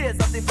me blaze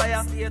up the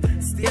fire.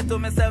 Stay to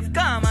myself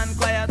calm and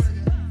quiet.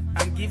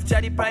 And give Jah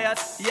the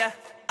prayers. Yeah,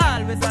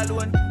 always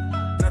alone.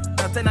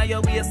 Nothing on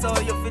your way, so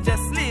you fi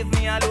just leave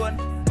me alone.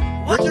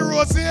 Ricky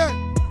Rose here.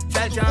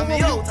 Jah jam me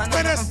out and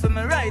come to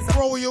me rise.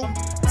 Throw you.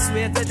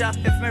 Swear to Jah,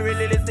 if me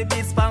really live the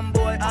beast spam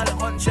boy, all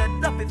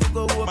 100 up if you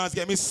go home. Man's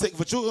get me sick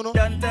for you, you know.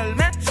 Don't tell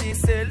me, she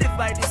say live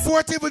by this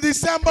 14th of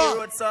December.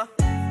 Road, so.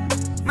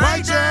 My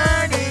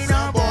journey,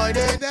 no boy,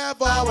 they never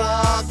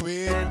walk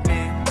with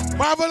me.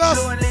 Marvelous.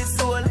 Lonely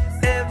soul,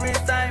 every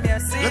time you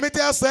see. Let me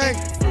tell you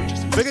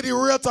something. Look at the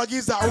real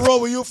talkies that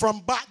roll with you from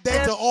back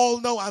then to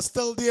all now and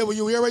still there with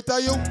you. Hear I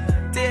tell you?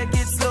 Take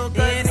it slow,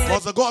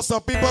 because I got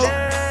some people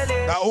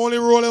that only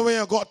roll away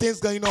and got things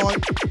going on.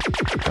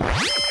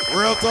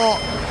 Real talk.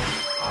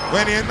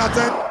 When you ain't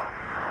nothing,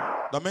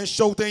 the men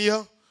shouting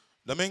you,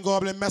 the men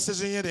gobbling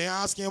messaging you, they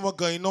asking what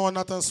going on,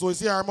 nothing. So you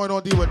see, I might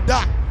not deal with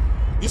that.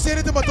 You see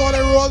anything about all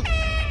that roll?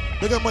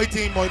 Look at my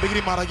team, boy.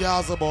 Big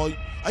Madagascar, boy.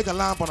 I can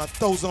lamp on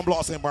 1,000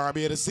 blocks in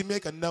Barbados. See me, I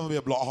can never be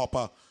a block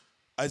hopper.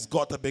 I just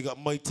got to big up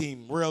my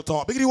team. Real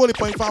talk. Big Holy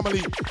Point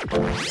family.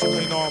 What's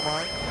going on,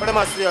 man? What am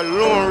I say a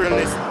lone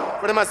realness?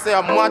 What am I say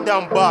a mad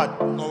and bad?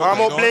 Or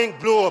am I bling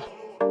blow up?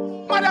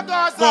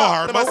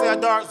 Madagascar. What am I say a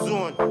dark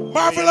zone?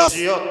 Marvelous.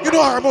 You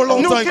know Harmo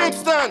long time. New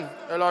Kingston.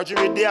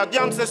 LRG they a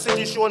gangster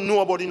city show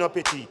nobody no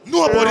pity.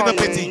 Nobody no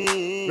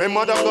pity. When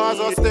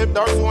Madagascar step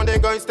dark zone, they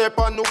going step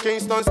on New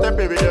Kingston step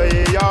every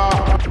day.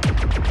 Yeah.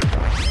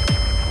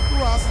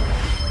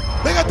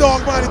 Big a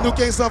dog man in New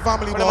Kingston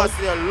family, boy. What am I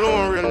say a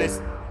lone realness?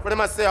 What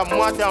am I say a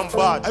mad and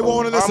bad? I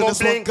want to listen to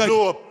this one guy.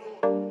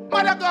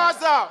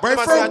 Madagascar. What am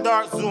I say a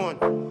dark zone?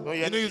 No,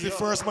 you know you're the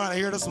first man to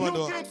hear this one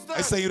though.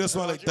 I say you this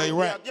one like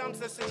direct.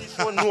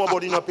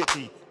 Nobody no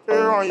pity.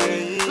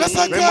 Let's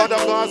go. When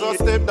Madagascar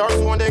step dark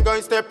zone, they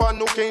going step on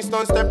New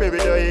Kingston step every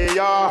day.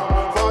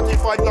 Yeah.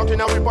 45 Glock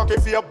in our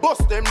pocket for your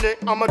bust them neck.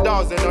 I'm a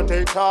dozen no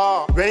take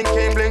car. When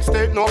King Bling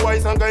step, no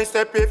boys and going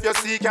step if you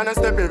see can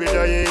step every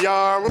day.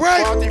 Yeah.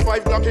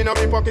 45 Glock in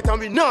our pocket and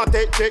we not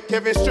take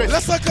Kevin Stress.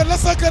 Let's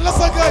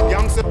go.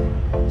 Youngster.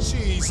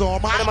 Jeez, oh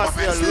man. What am I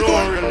say a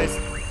lone realness?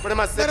 What am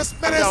I say?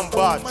 Menace.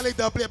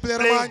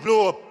 Bling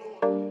blow up.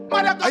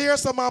 I hear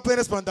some man play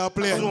this man that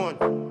play.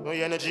 No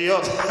energy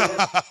up.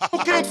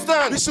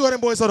 Kingston. We show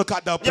them boys how to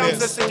cut that place.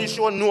 Youngster City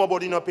show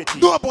nobody no pity.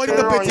 Nobody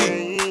no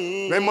pity.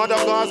 When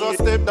Madagascar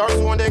step dark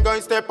one, they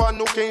going step on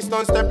New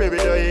Kingston step every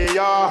day.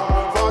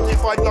 Yeah.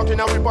 45 Glock in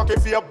our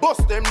pocket for your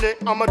bust them neck.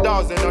 I'm a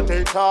dozen no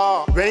take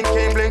car. When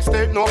King Bling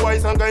step, no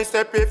boys and going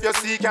step if you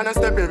see can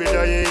step every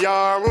day.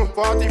 Yeah.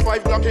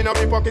 45 Glock in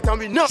our pocket and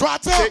we not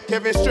take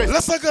Kevin Stress.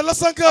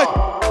 Listen good.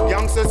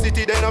 Youngster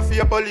City they no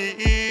fear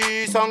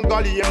police and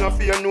gully them no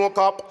fear no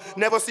cop.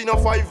 Never seen a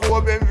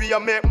 5-4 when we a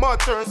make mad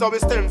turns. So we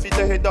 10 feet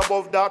ahead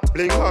above that.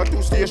 Bling hard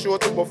to stay show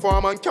to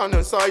perform and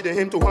cannon side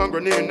him to hand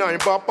grenade 9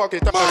 back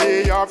pocket.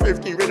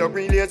 AR-15 with a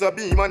green laser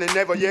beam and they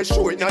never yet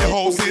show it. Now the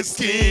whole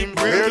scheme.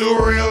 Where do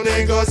real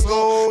niggas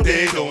go?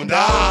 They don't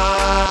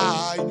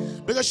die.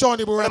 Big a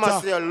Shawnee Burrata. What am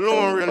I say a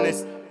lone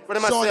realness? What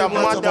am I say a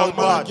mad and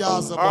bad?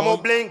 I'm a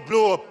bling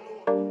blow up.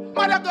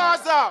 Mother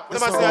Gaza.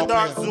 Let me say a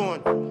dark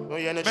zone. No,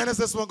 Menace,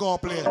 this one gonna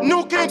play.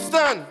 New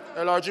Kingston.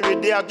 LRG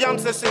with their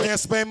gangster sing. You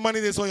spend money,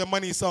 this on your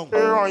money song.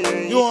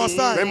 You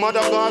understand? When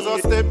Mother Gaza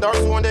step, dark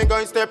zone, they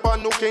going step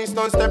on New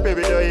Kingston step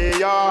every day,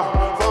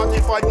 yeah.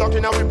 45 Glock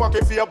in our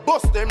pocket for your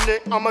bust them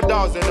neck. I'm a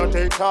dozen, no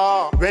take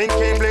car. When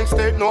King Bling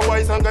step, no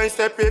boys and going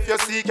step if you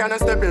see can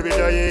step every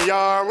day,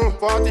 yeah.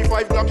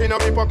 45 Glock in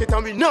our pocket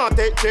and we not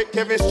take check.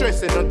 Kevin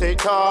stressing, no take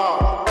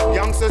car.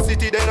 Youngster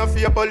City, they no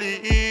fear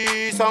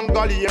police. And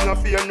Gully, them no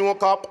fear no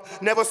cop.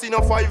 Never seen a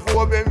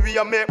 5-4 when we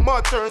a make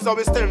more turns,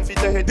 always 10 feet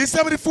ahead.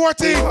 December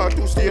 14th.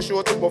 To stay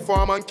short to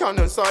perform and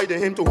cannon side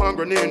him to hand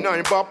grenade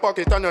 9 back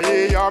pocket and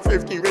a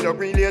AR-15 with a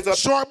green laser.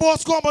 Short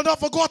boss come and I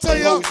forgot to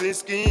you. Housing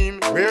scheme.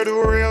 Where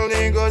do real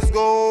niggas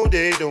go?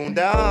 They don't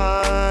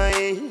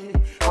die.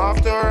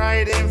 After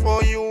riding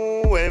for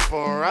you and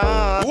for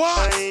us.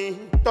 What?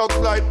 Talk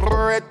like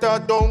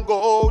Beretta, don't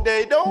go,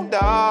 they don't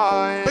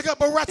die. Big up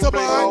Beretta,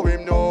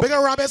 man. Big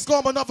up Rabbit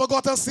Scum, but not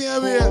forgot to see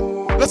him here.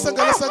 Listen,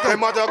 go.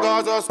 Them Mother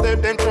Gaza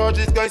step, them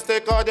charges, guys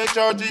take all them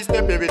charges,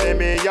 step every day,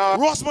 me, yeah.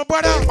 Ross, my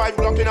brother. 5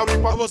 Glock in a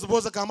whip. I was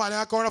supposed to come out in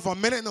that corner for a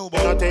minute now,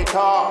 but not take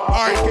car.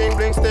 Alright, King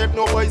Bling step,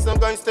 no boys, some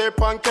guys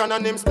step, and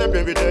cannon him step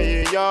every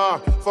day, yeah.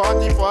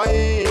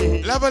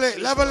 45. Level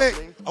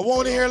it. I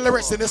want to hear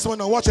lyrics in this one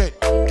now, watch it.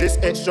 This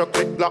extra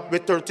clip block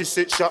with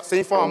 36 shots,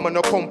 ain't farm and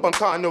no pump and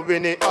can't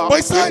win it up.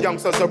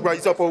 Youngsters a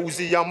rise up a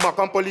Uzi and Mac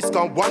and police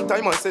come one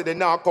time and say they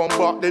not come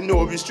back. They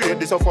know we straight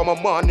this up from a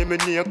man in me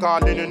name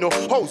calling, you know.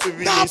 House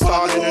we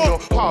installing, you know.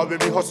 How we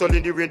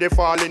hustling the rain they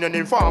falling and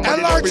in farm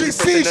and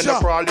LRG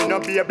and crawling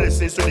and be a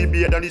blessing to the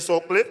beard and the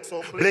chocolate.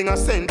 Bling and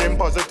send them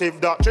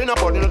positive doctrine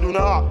about you do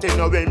not acting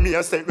away me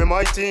and say with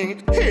my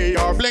thing. Hey,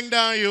 you're Bling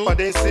down you. But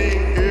they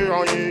sing here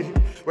on you.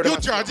 You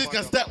charges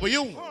can step with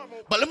you.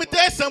 But let me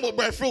tell you something about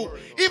breadfruit.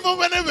 Even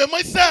when I'm with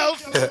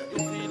myself.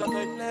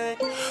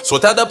 So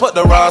tell them put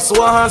the raw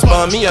hands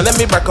on me and let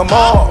me break them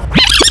off.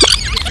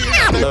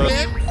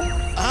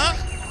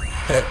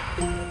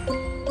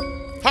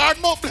 Hard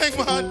mode Bling,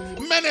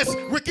 man. Menace,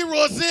 Ricky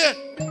Rose.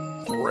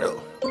 For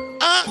real.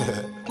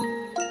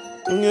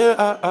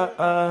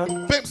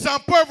 Pimps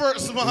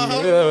Perverts,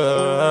 man.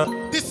 Yeah.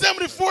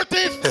 December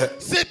 14th,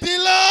 City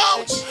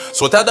Lounge.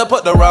 So tell them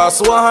put the raw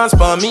hands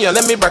on me and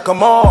let me break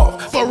them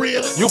off. For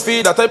real. You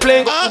feel that I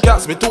playing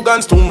cats with 2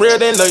 guns, Tomb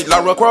Raider like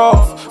Lara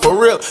Croft. For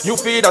real. You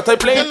feel that I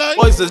playing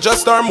boys is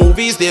just star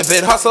movies,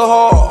 David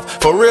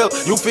Hasselhoff. For real.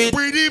 You feel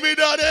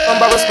I'm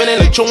about spinning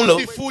like Chuna.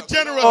 The food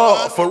general.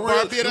 Oh, for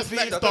real.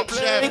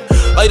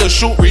 I just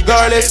shoot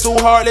regardless, too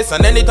heartless,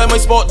 and anytime I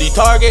spot the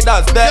target,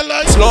 that's that.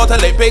 Slaughter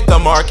like pick the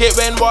market.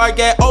 When war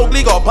get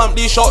ugly, go pump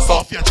these shots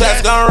off.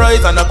 Chest gun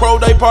rise and the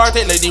crowd I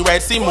parted like the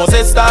Red Sea.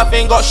 Moses staff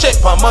ain't got shit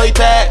for my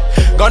tag.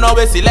 Gun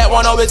always select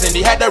one always in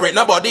the head. The rate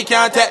nobody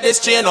can't take this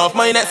chain off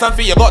my neck. Some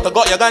for you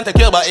got your gun to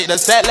kill, but it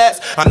does set less.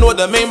 I know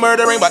the main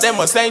murdering, but them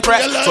was saying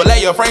crack. So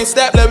let your friend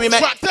step, let me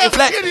make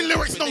reflect.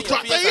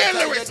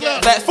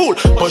 That fool,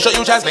 push up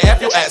you chest like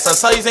if you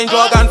exercising.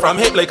 Draw gun from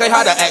hip like I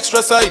had an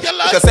extra side.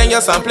 You can send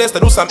you some place to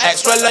do some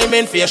extra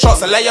linemen for your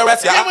shots and let your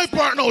rest. Yeah,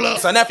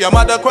 and if your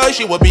mother cries,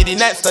 she would be the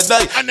next to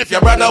die. And if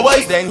your brother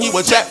wise, then he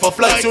would check for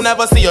flights. You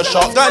never see a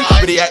shotgun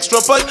with the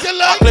extra fight.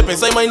 Clip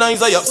inside my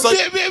nines, I upside.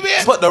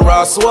 Put the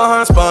raw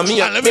hands on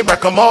me and let me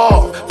break them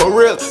off. For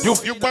real,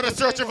 you better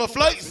searching for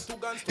flights.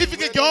 If you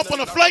can go up on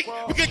a flight,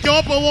 we can go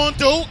up on one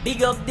too.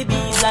 Big up the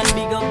bees and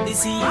big up the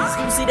seas.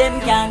 You see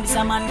them can this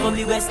a man from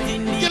the West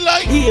Indies.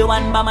 Here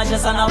one bama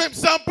just an up.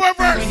 Pimps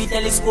Perverts. With the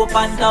telescope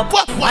on top.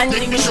 One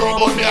thing me sure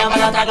about me have a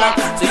lot of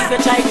got. So if you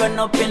try run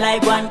up you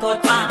like one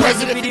cut.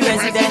 President with the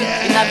resident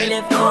in a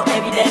village no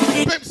evidence.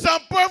 Pimps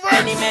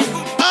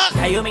Perverts.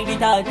 How you make the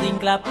tall thing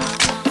clap?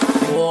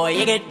 Boy,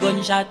 you get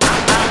gunshot.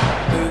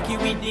 Turkey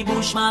with the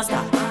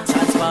Bushmaster.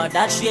 Transport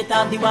that straight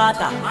off the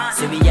water.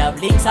 So we have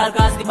links all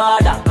across the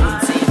border.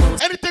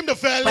 Anything the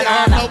fell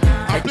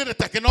I play the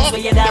taking off.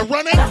 They're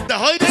running, they're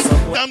hiding,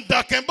 them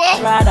ducking ball.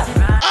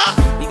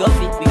 We go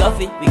fit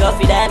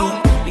them.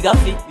 We go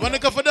fit. When they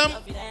go for them,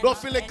 don't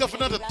feel like go for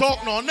them to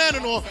talk no.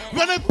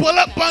 When they pull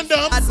up on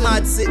them, that's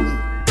mad sitting.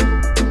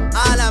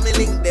 All of me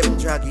link them,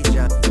 drag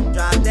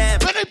them.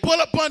 When they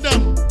pull up on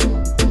them.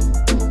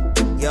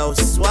 Yo,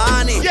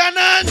 Swanee.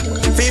 Cannon.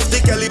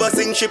 50 caliber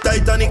sing ship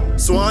Titanic.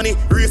 Swanee.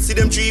 Race see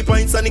them 3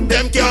 points Sonic.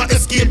 Them can't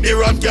escape the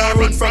rod, can't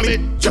run from it.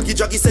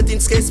 Jackie set in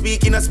skate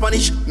speaking a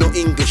Spanish, no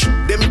English.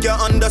 Them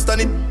can't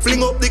understand it.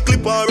 Fling up the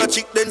clip or a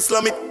chick then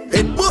slam it.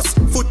 Head bust,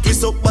 foot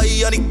twist up by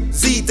Yannick.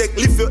 Z-Tech,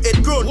 lift your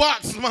head grown.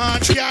 Wax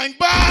man, gang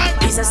bang.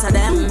 This is a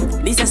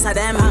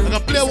them. I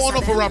can play one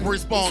for rap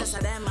response.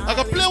 I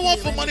can play one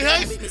for Money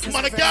Heist,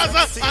 Money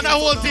Gaza, and the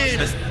whole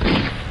team.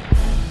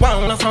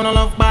 Wanna sound of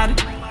love body.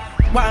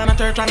 Wanna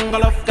church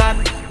triangle of God.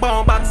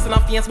 Bomb box in a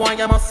face, boy,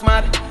 you must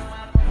mad.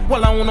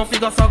 Well, I wanna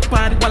figure suck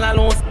party, while I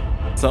lose.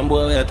 Some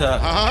boy we attack.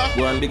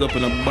 Go and big up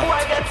in a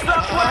back.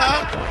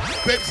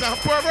 Pimps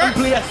Perverts.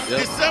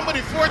 December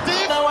the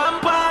 14th. Now I'm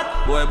bad.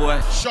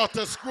 Boy.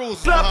 Shutter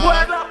screws.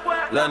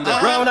 London.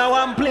 Round a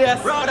one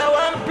place. Round a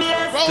one.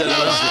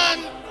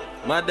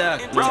 My dog.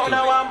 Round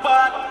a one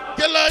bad.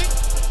 Get light.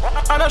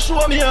 And I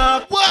show me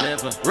up. What?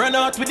 Never. Run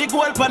out with the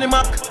gold pan the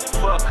Mac.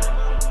 Fuck.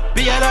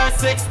 BLR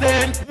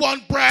 16.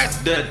 One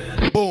breast.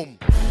 Dead. Boom.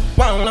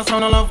 One a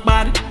son of love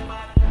bad.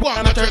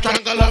 One a church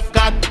angle of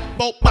God.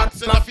 Both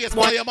backs in the face,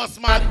 boy, you must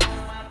mad.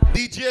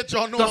 DJ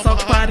John, no man.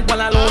 Suck bad,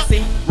 while I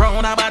lossy.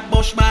 Round a bad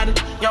bush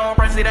bad. Young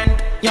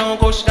president, young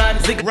Kush God.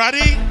 Zig.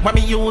 Ready? What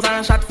me use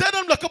and shot. Tell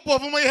them look up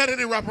over my head and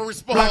the rapper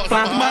response. Black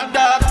flag, mad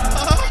dog.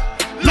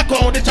 Look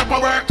how the chopper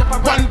work.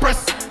 One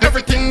press,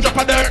 everything drop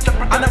a dirt.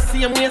 And I see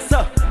him way,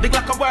 sir. The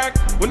Glock a work.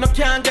 When no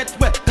can't get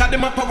wet, got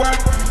them up a work.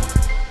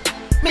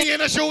 Me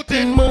in a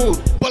shooting mood.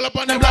 Pull up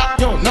on the block,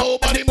 yo,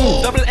 nobody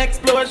move. Double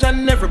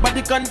explosion,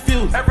 everybody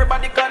confused.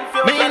 Everybody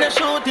confused. Me in a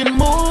shooting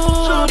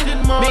mood.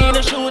 Me in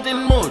a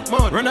shooting mood.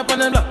 Run up on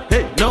the block,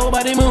 hey,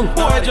 nobody move.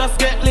 Boy, just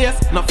get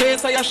laced, no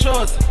face of your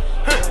shows.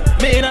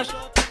 Me in a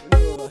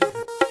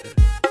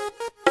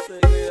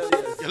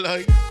You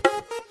like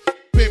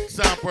Pimps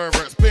and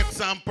Perverts, Pimps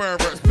and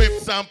Perverts,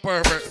 Pimps and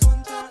Perverts.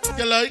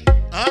 You like?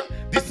 Huh?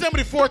 December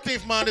the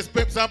 14th, man, is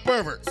Pimps and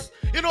Perverts.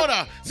 You know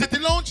that? City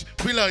Lounge,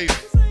 we live.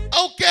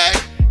 Okay,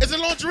 it's a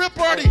lingerie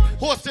party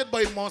hosted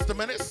by MONSTA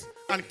MENACE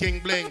and King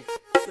Bling.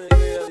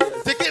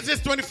 Tickets is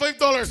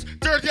 $25,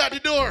 30 at the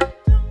door.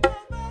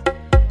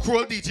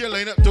 Cruel DJ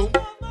lineup too.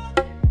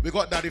 We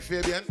got Daddy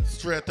Fabian,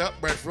 Straight Up,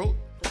 Breadfruit,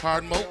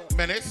 Hard Mouth,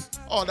 Menace,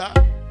 all that.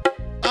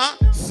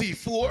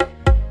 C4,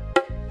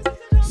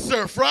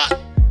 Surf Rat,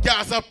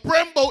 Gas a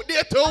Prem out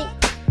there too.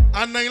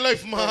 And Nine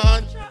Life,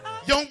 man.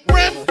 Young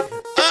Prem,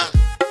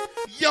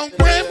 Young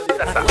Prem.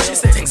 She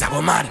said things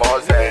are mad. More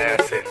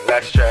zessin',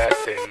 less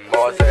stressing.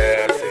 More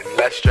zessin',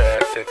 less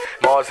stressing.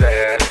 More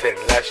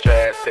zessin', less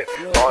stressing.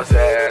 More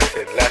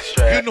zessin', less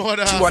stressing. You know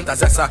that. She want a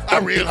zessa,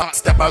 a real hot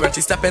stepper. When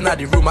she step in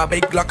the room, a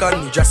big Glock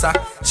on the dresser.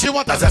 She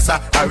want a zessa,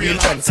 a real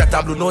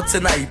trendsetter. Blue notes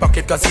in her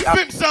pocket cause he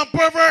Pimps and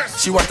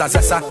Perverts. She want a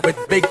zessa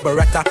with big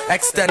Beretta,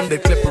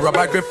 extended clip,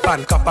 rubber grip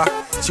and copper.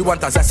 She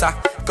want a zessa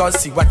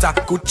cause she wetter,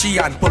 Gucci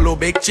and polo,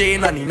 big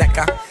chain on the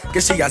necker.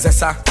 Cause she a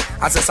zessa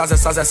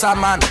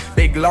man.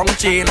 Big long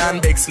chain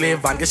and big slave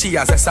van. Cause she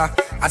a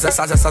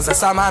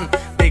zessa man.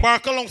 Big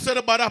Mark alongside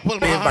the bad apple,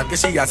 man.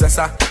 Cause she a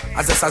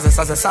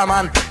zessa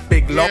man.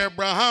 Big long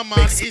Abraham,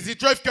 man. Easy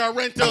drive car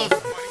rentals.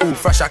 Ooh,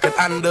 fresh I could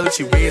handle.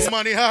 She weighs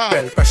money hard.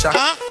 Well pressure.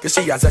 Cause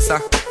she a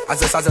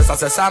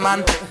zessa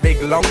man.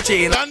 Big long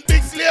chain and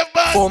big slave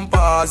van. Foam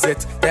pause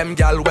it. Them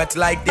gal wet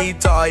like the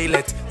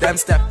toilet. Them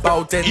step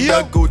out in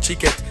the Gucci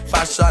kit.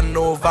 Fashion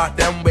over,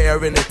 them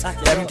wearing it.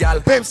 Them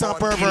gal Pimps and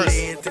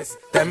Perverts.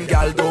 Them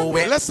gal do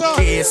it.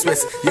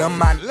 K-Swiss, your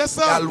man.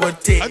 Gal would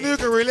take. I know you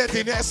can relate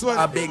to the next one.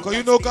 Cause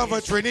you know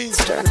Coventry needs.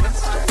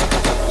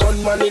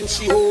 Gunman in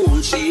she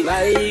hole, she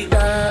like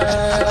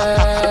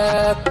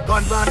that.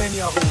 Gunman in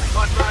your hole.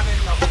 Gunman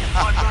in your hole.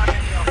 Gunman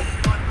in your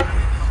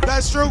hole.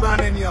 That's true.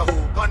 Gunman in your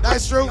hole.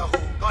 That's true.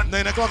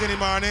 9 o'clock in the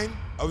morning,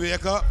 I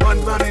wake up.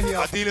 Gunman in your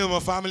hole. I deal with my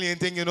family and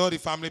thing, you know, the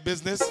family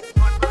business.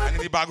 And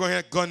in the background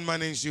here,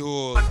 gunman in she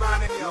hole.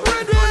 Gunman in your hole.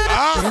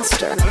 I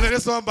know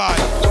this one by.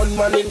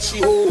 Gunman in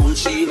she hole,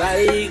 she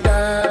like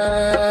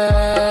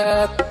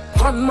that.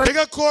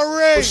 Bigger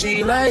Corey.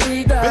 She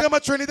like that. Bigger my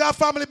Trinidad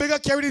family. Bigger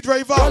Kerry the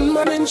driver.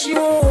 Gunman in she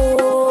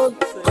hole.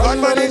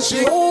 Gunman in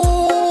she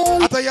hole.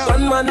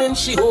 Gunman in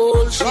she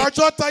hole. Large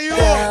out to you.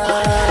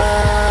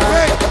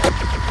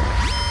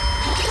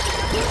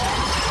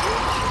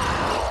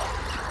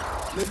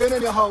 Living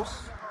in your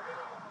house,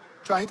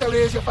 trying to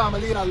raise your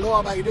family in a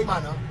law-abiding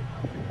manner.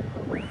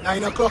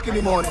 9 o'clock in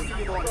the morning.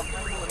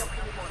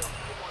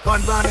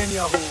 Gunman in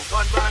your hole.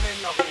 Gunman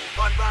in your hole.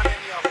 Gunman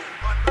in your hole.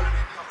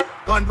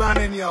 Gunman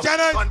in your hole.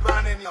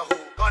 Gunman in your hole.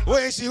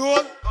 Where is she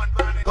hole?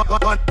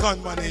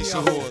 Gunman in she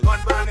hole.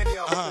 Gunman in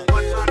your hole.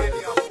 Gunman in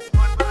your hole.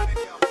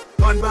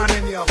 Gunman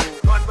in your hole.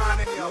 Gunman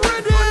in your hole.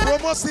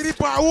 Promo City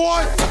Part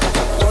 1.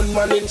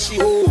 Gunman in she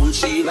hole,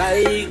 she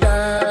like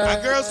that.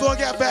 And girls don't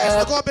get vexed.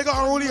 Look how big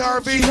on Rudy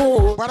Harvey.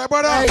 Brother.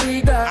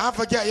 I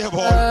forget your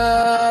boy.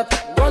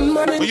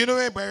 But you know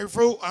ain't berry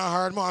fruit and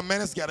hard more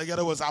menace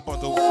together what's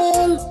happened to.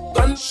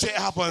 Shit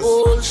happens.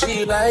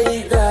 She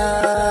like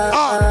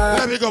that.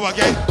 Let me go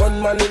again.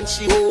 Gunman in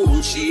she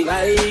hole, she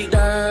like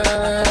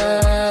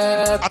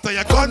that. I tell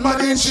you,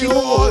 gunman in she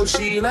hole,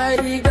 she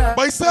like that.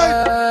 By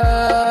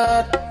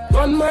side.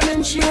 Gunman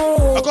in she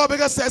hole. I got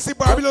bigger sexy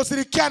Babylon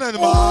City Cannon,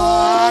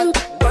 man.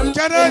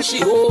 Cannon. What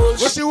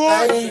she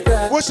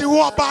want? What she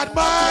want, bad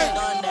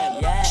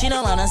man? She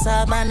don't wanna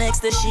serve my next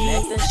to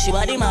she. She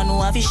want the man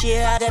who have to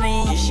share after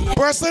me.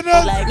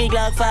 Personal? Like me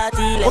Glock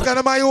 40. What kind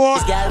of man you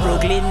want? This girl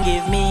Brooklyn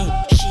give me.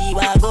 She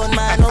want gun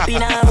man up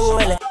in a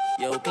hole.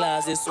 Yo,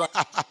 class this one.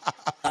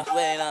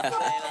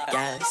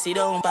 Girl, sit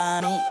down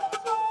by me.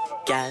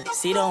 Girl,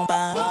 sit down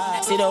by me.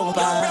 Sit down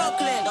by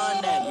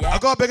me. I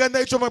got bigger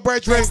nature my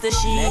brethren.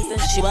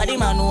 She want the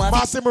man who have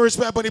massive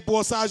respect on the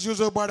post as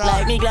usual, brother.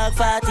 Like me Glock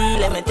 40.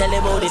 Let me tell you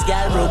about this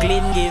girl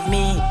Brooklyn give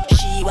me.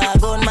 She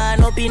want gun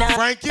man up up in a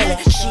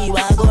she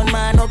was gun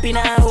man up in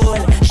a hole.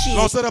 She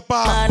no to the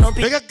bar.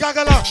 Big a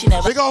gaggler. She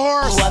never big a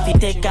horse. Who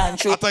take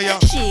control.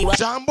 She was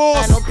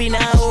Jambos. man up in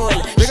a hole.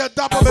 Big a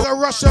dapper, big a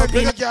Russian,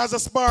 big a girls a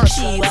spark.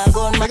 She was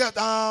gun man. Big a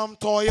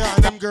Toya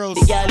and them girls.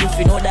 The girl if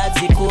you know that's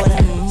the code.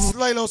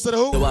 Slide out to the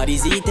who? What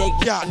is he take?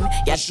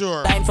 Yeah,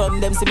 sure. Time from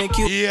them to make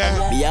you.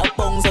 Yeah. Be a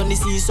bungs on the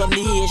seas from the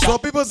Asian. So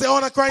people say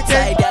on a crank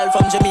day. Girl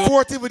from Jamaica.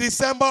 14th of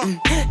December.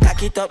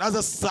 Cock it up. That's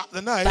a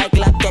Saturday night. Like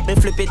laptop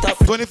and flip it up.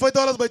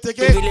 $25 by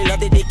ticket. Really love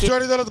the dicky.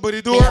 $30 by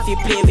the door. If you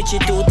play with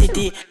your two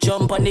titty,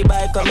 jump on the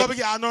bike. I'm gonna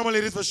get normal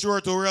ladies for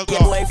sure to real talk.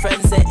 Your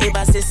boyfriend say,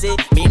 Eva say,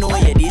 me know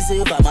you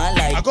deserve a man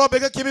like. I go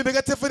bigger Kimmy,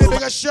 bigger Tiffany,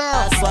 bigger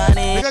Sharp.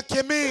 Bigger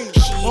Kimmy.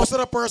 Most of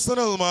the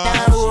personal, man.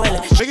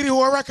 Bigger the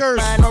whole records.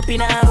 Man up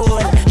in a hole.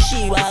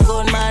 She was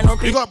on man up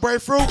in. You got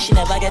Breadfruit. She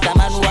never get a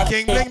man who have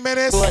King Bling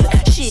Menace.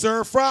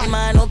 Sir Fra.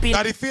 Man up in.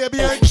 Daddy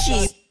Fabian.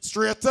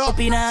 Straight up.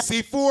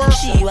 C4.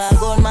 She was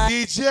gone man.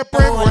 DJ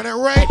Prim. Run it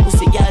right.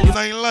 Pussy girl.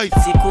 9 Life.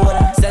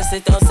 Sass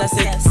it out, sass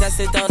it, sass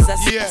it out,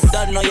 sass it. Yeah.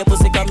 Don't know your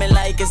pussy coming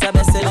like it's a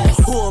message.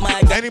 Oh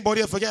my God.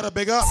 Anybody forget a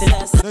big up?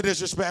 No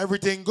disrespect,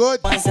 everything good.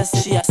 Once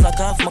she a suck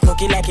off my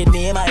cookie like it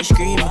name ice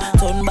cream.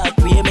 Turn back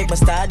way, make me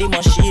start the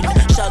machine.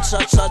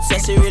 Shot,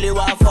 says she really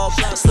want fuck.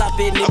 Slap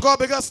it. I got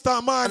a bigger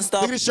star man.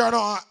 Look at the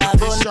Charlotte.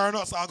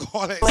 Charlotte's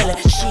alcoholics.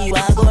 She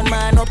was gone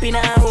man up in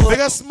a hole.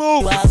 Bigger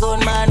Smooth. Was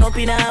gone man up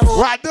in a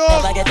hole. Right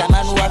dog. Never get a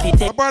man who have to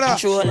take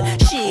control.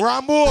 She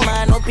Rambo.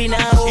 Man up in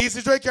a hole.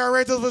 Easy Drake and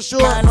Rentals for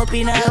sure. Man up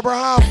in a hole.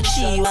 Abraham.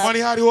 She Money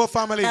had the whole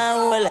family.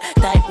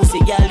 Type pussy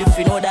girl if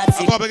you know that's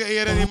it. I got bigger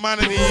ear than the man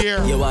in the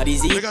year. Yeah, what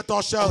is it? Bigger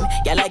Toshel.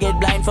 Girl I get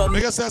blind from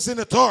bigger Sassy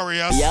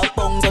Notorious. Yeah,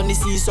 bungs on the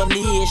seas from the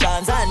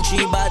Asians. And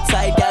 3 bad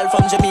side girl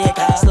from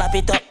Jamaica. Slap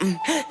it up,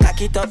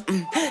 cock it up,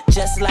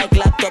 just like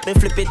laptop and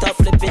flip it up,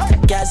 flip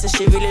it. Girl says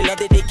she really love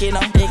the dick, you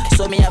know.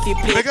 So me have to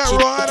play. Bigger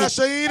Rohanna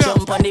Shaina.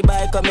 Jump on the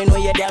bike, come in where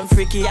you damn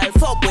freaky. I'll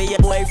fuck where your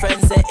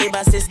boyfriend say,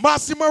 Eva says.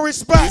 Massimo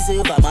respect.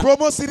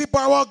 Promo City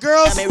Power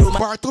Girls.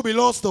 Part 2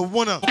 belongs to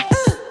winner.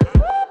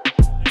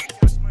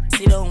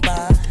 Sit down,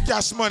 man.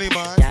 Cash money,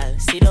 man. Girl,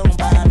 sit down,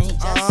 man. Me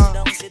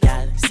just sit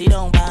down, sit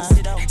down, man.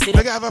 Sit down, sit down.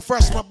 Bigger have a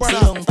fresh, my brother.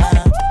 Sit down,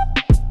 man.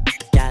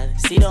 Girl,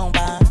 sit down,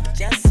 man.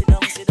 Just sit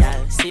down, sit down.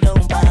 Girl, sit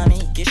down, man.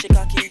 Me kiss your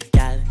cocky.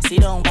 Girl,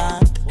 sit down,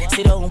 man.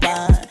 Sit down,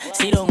 man.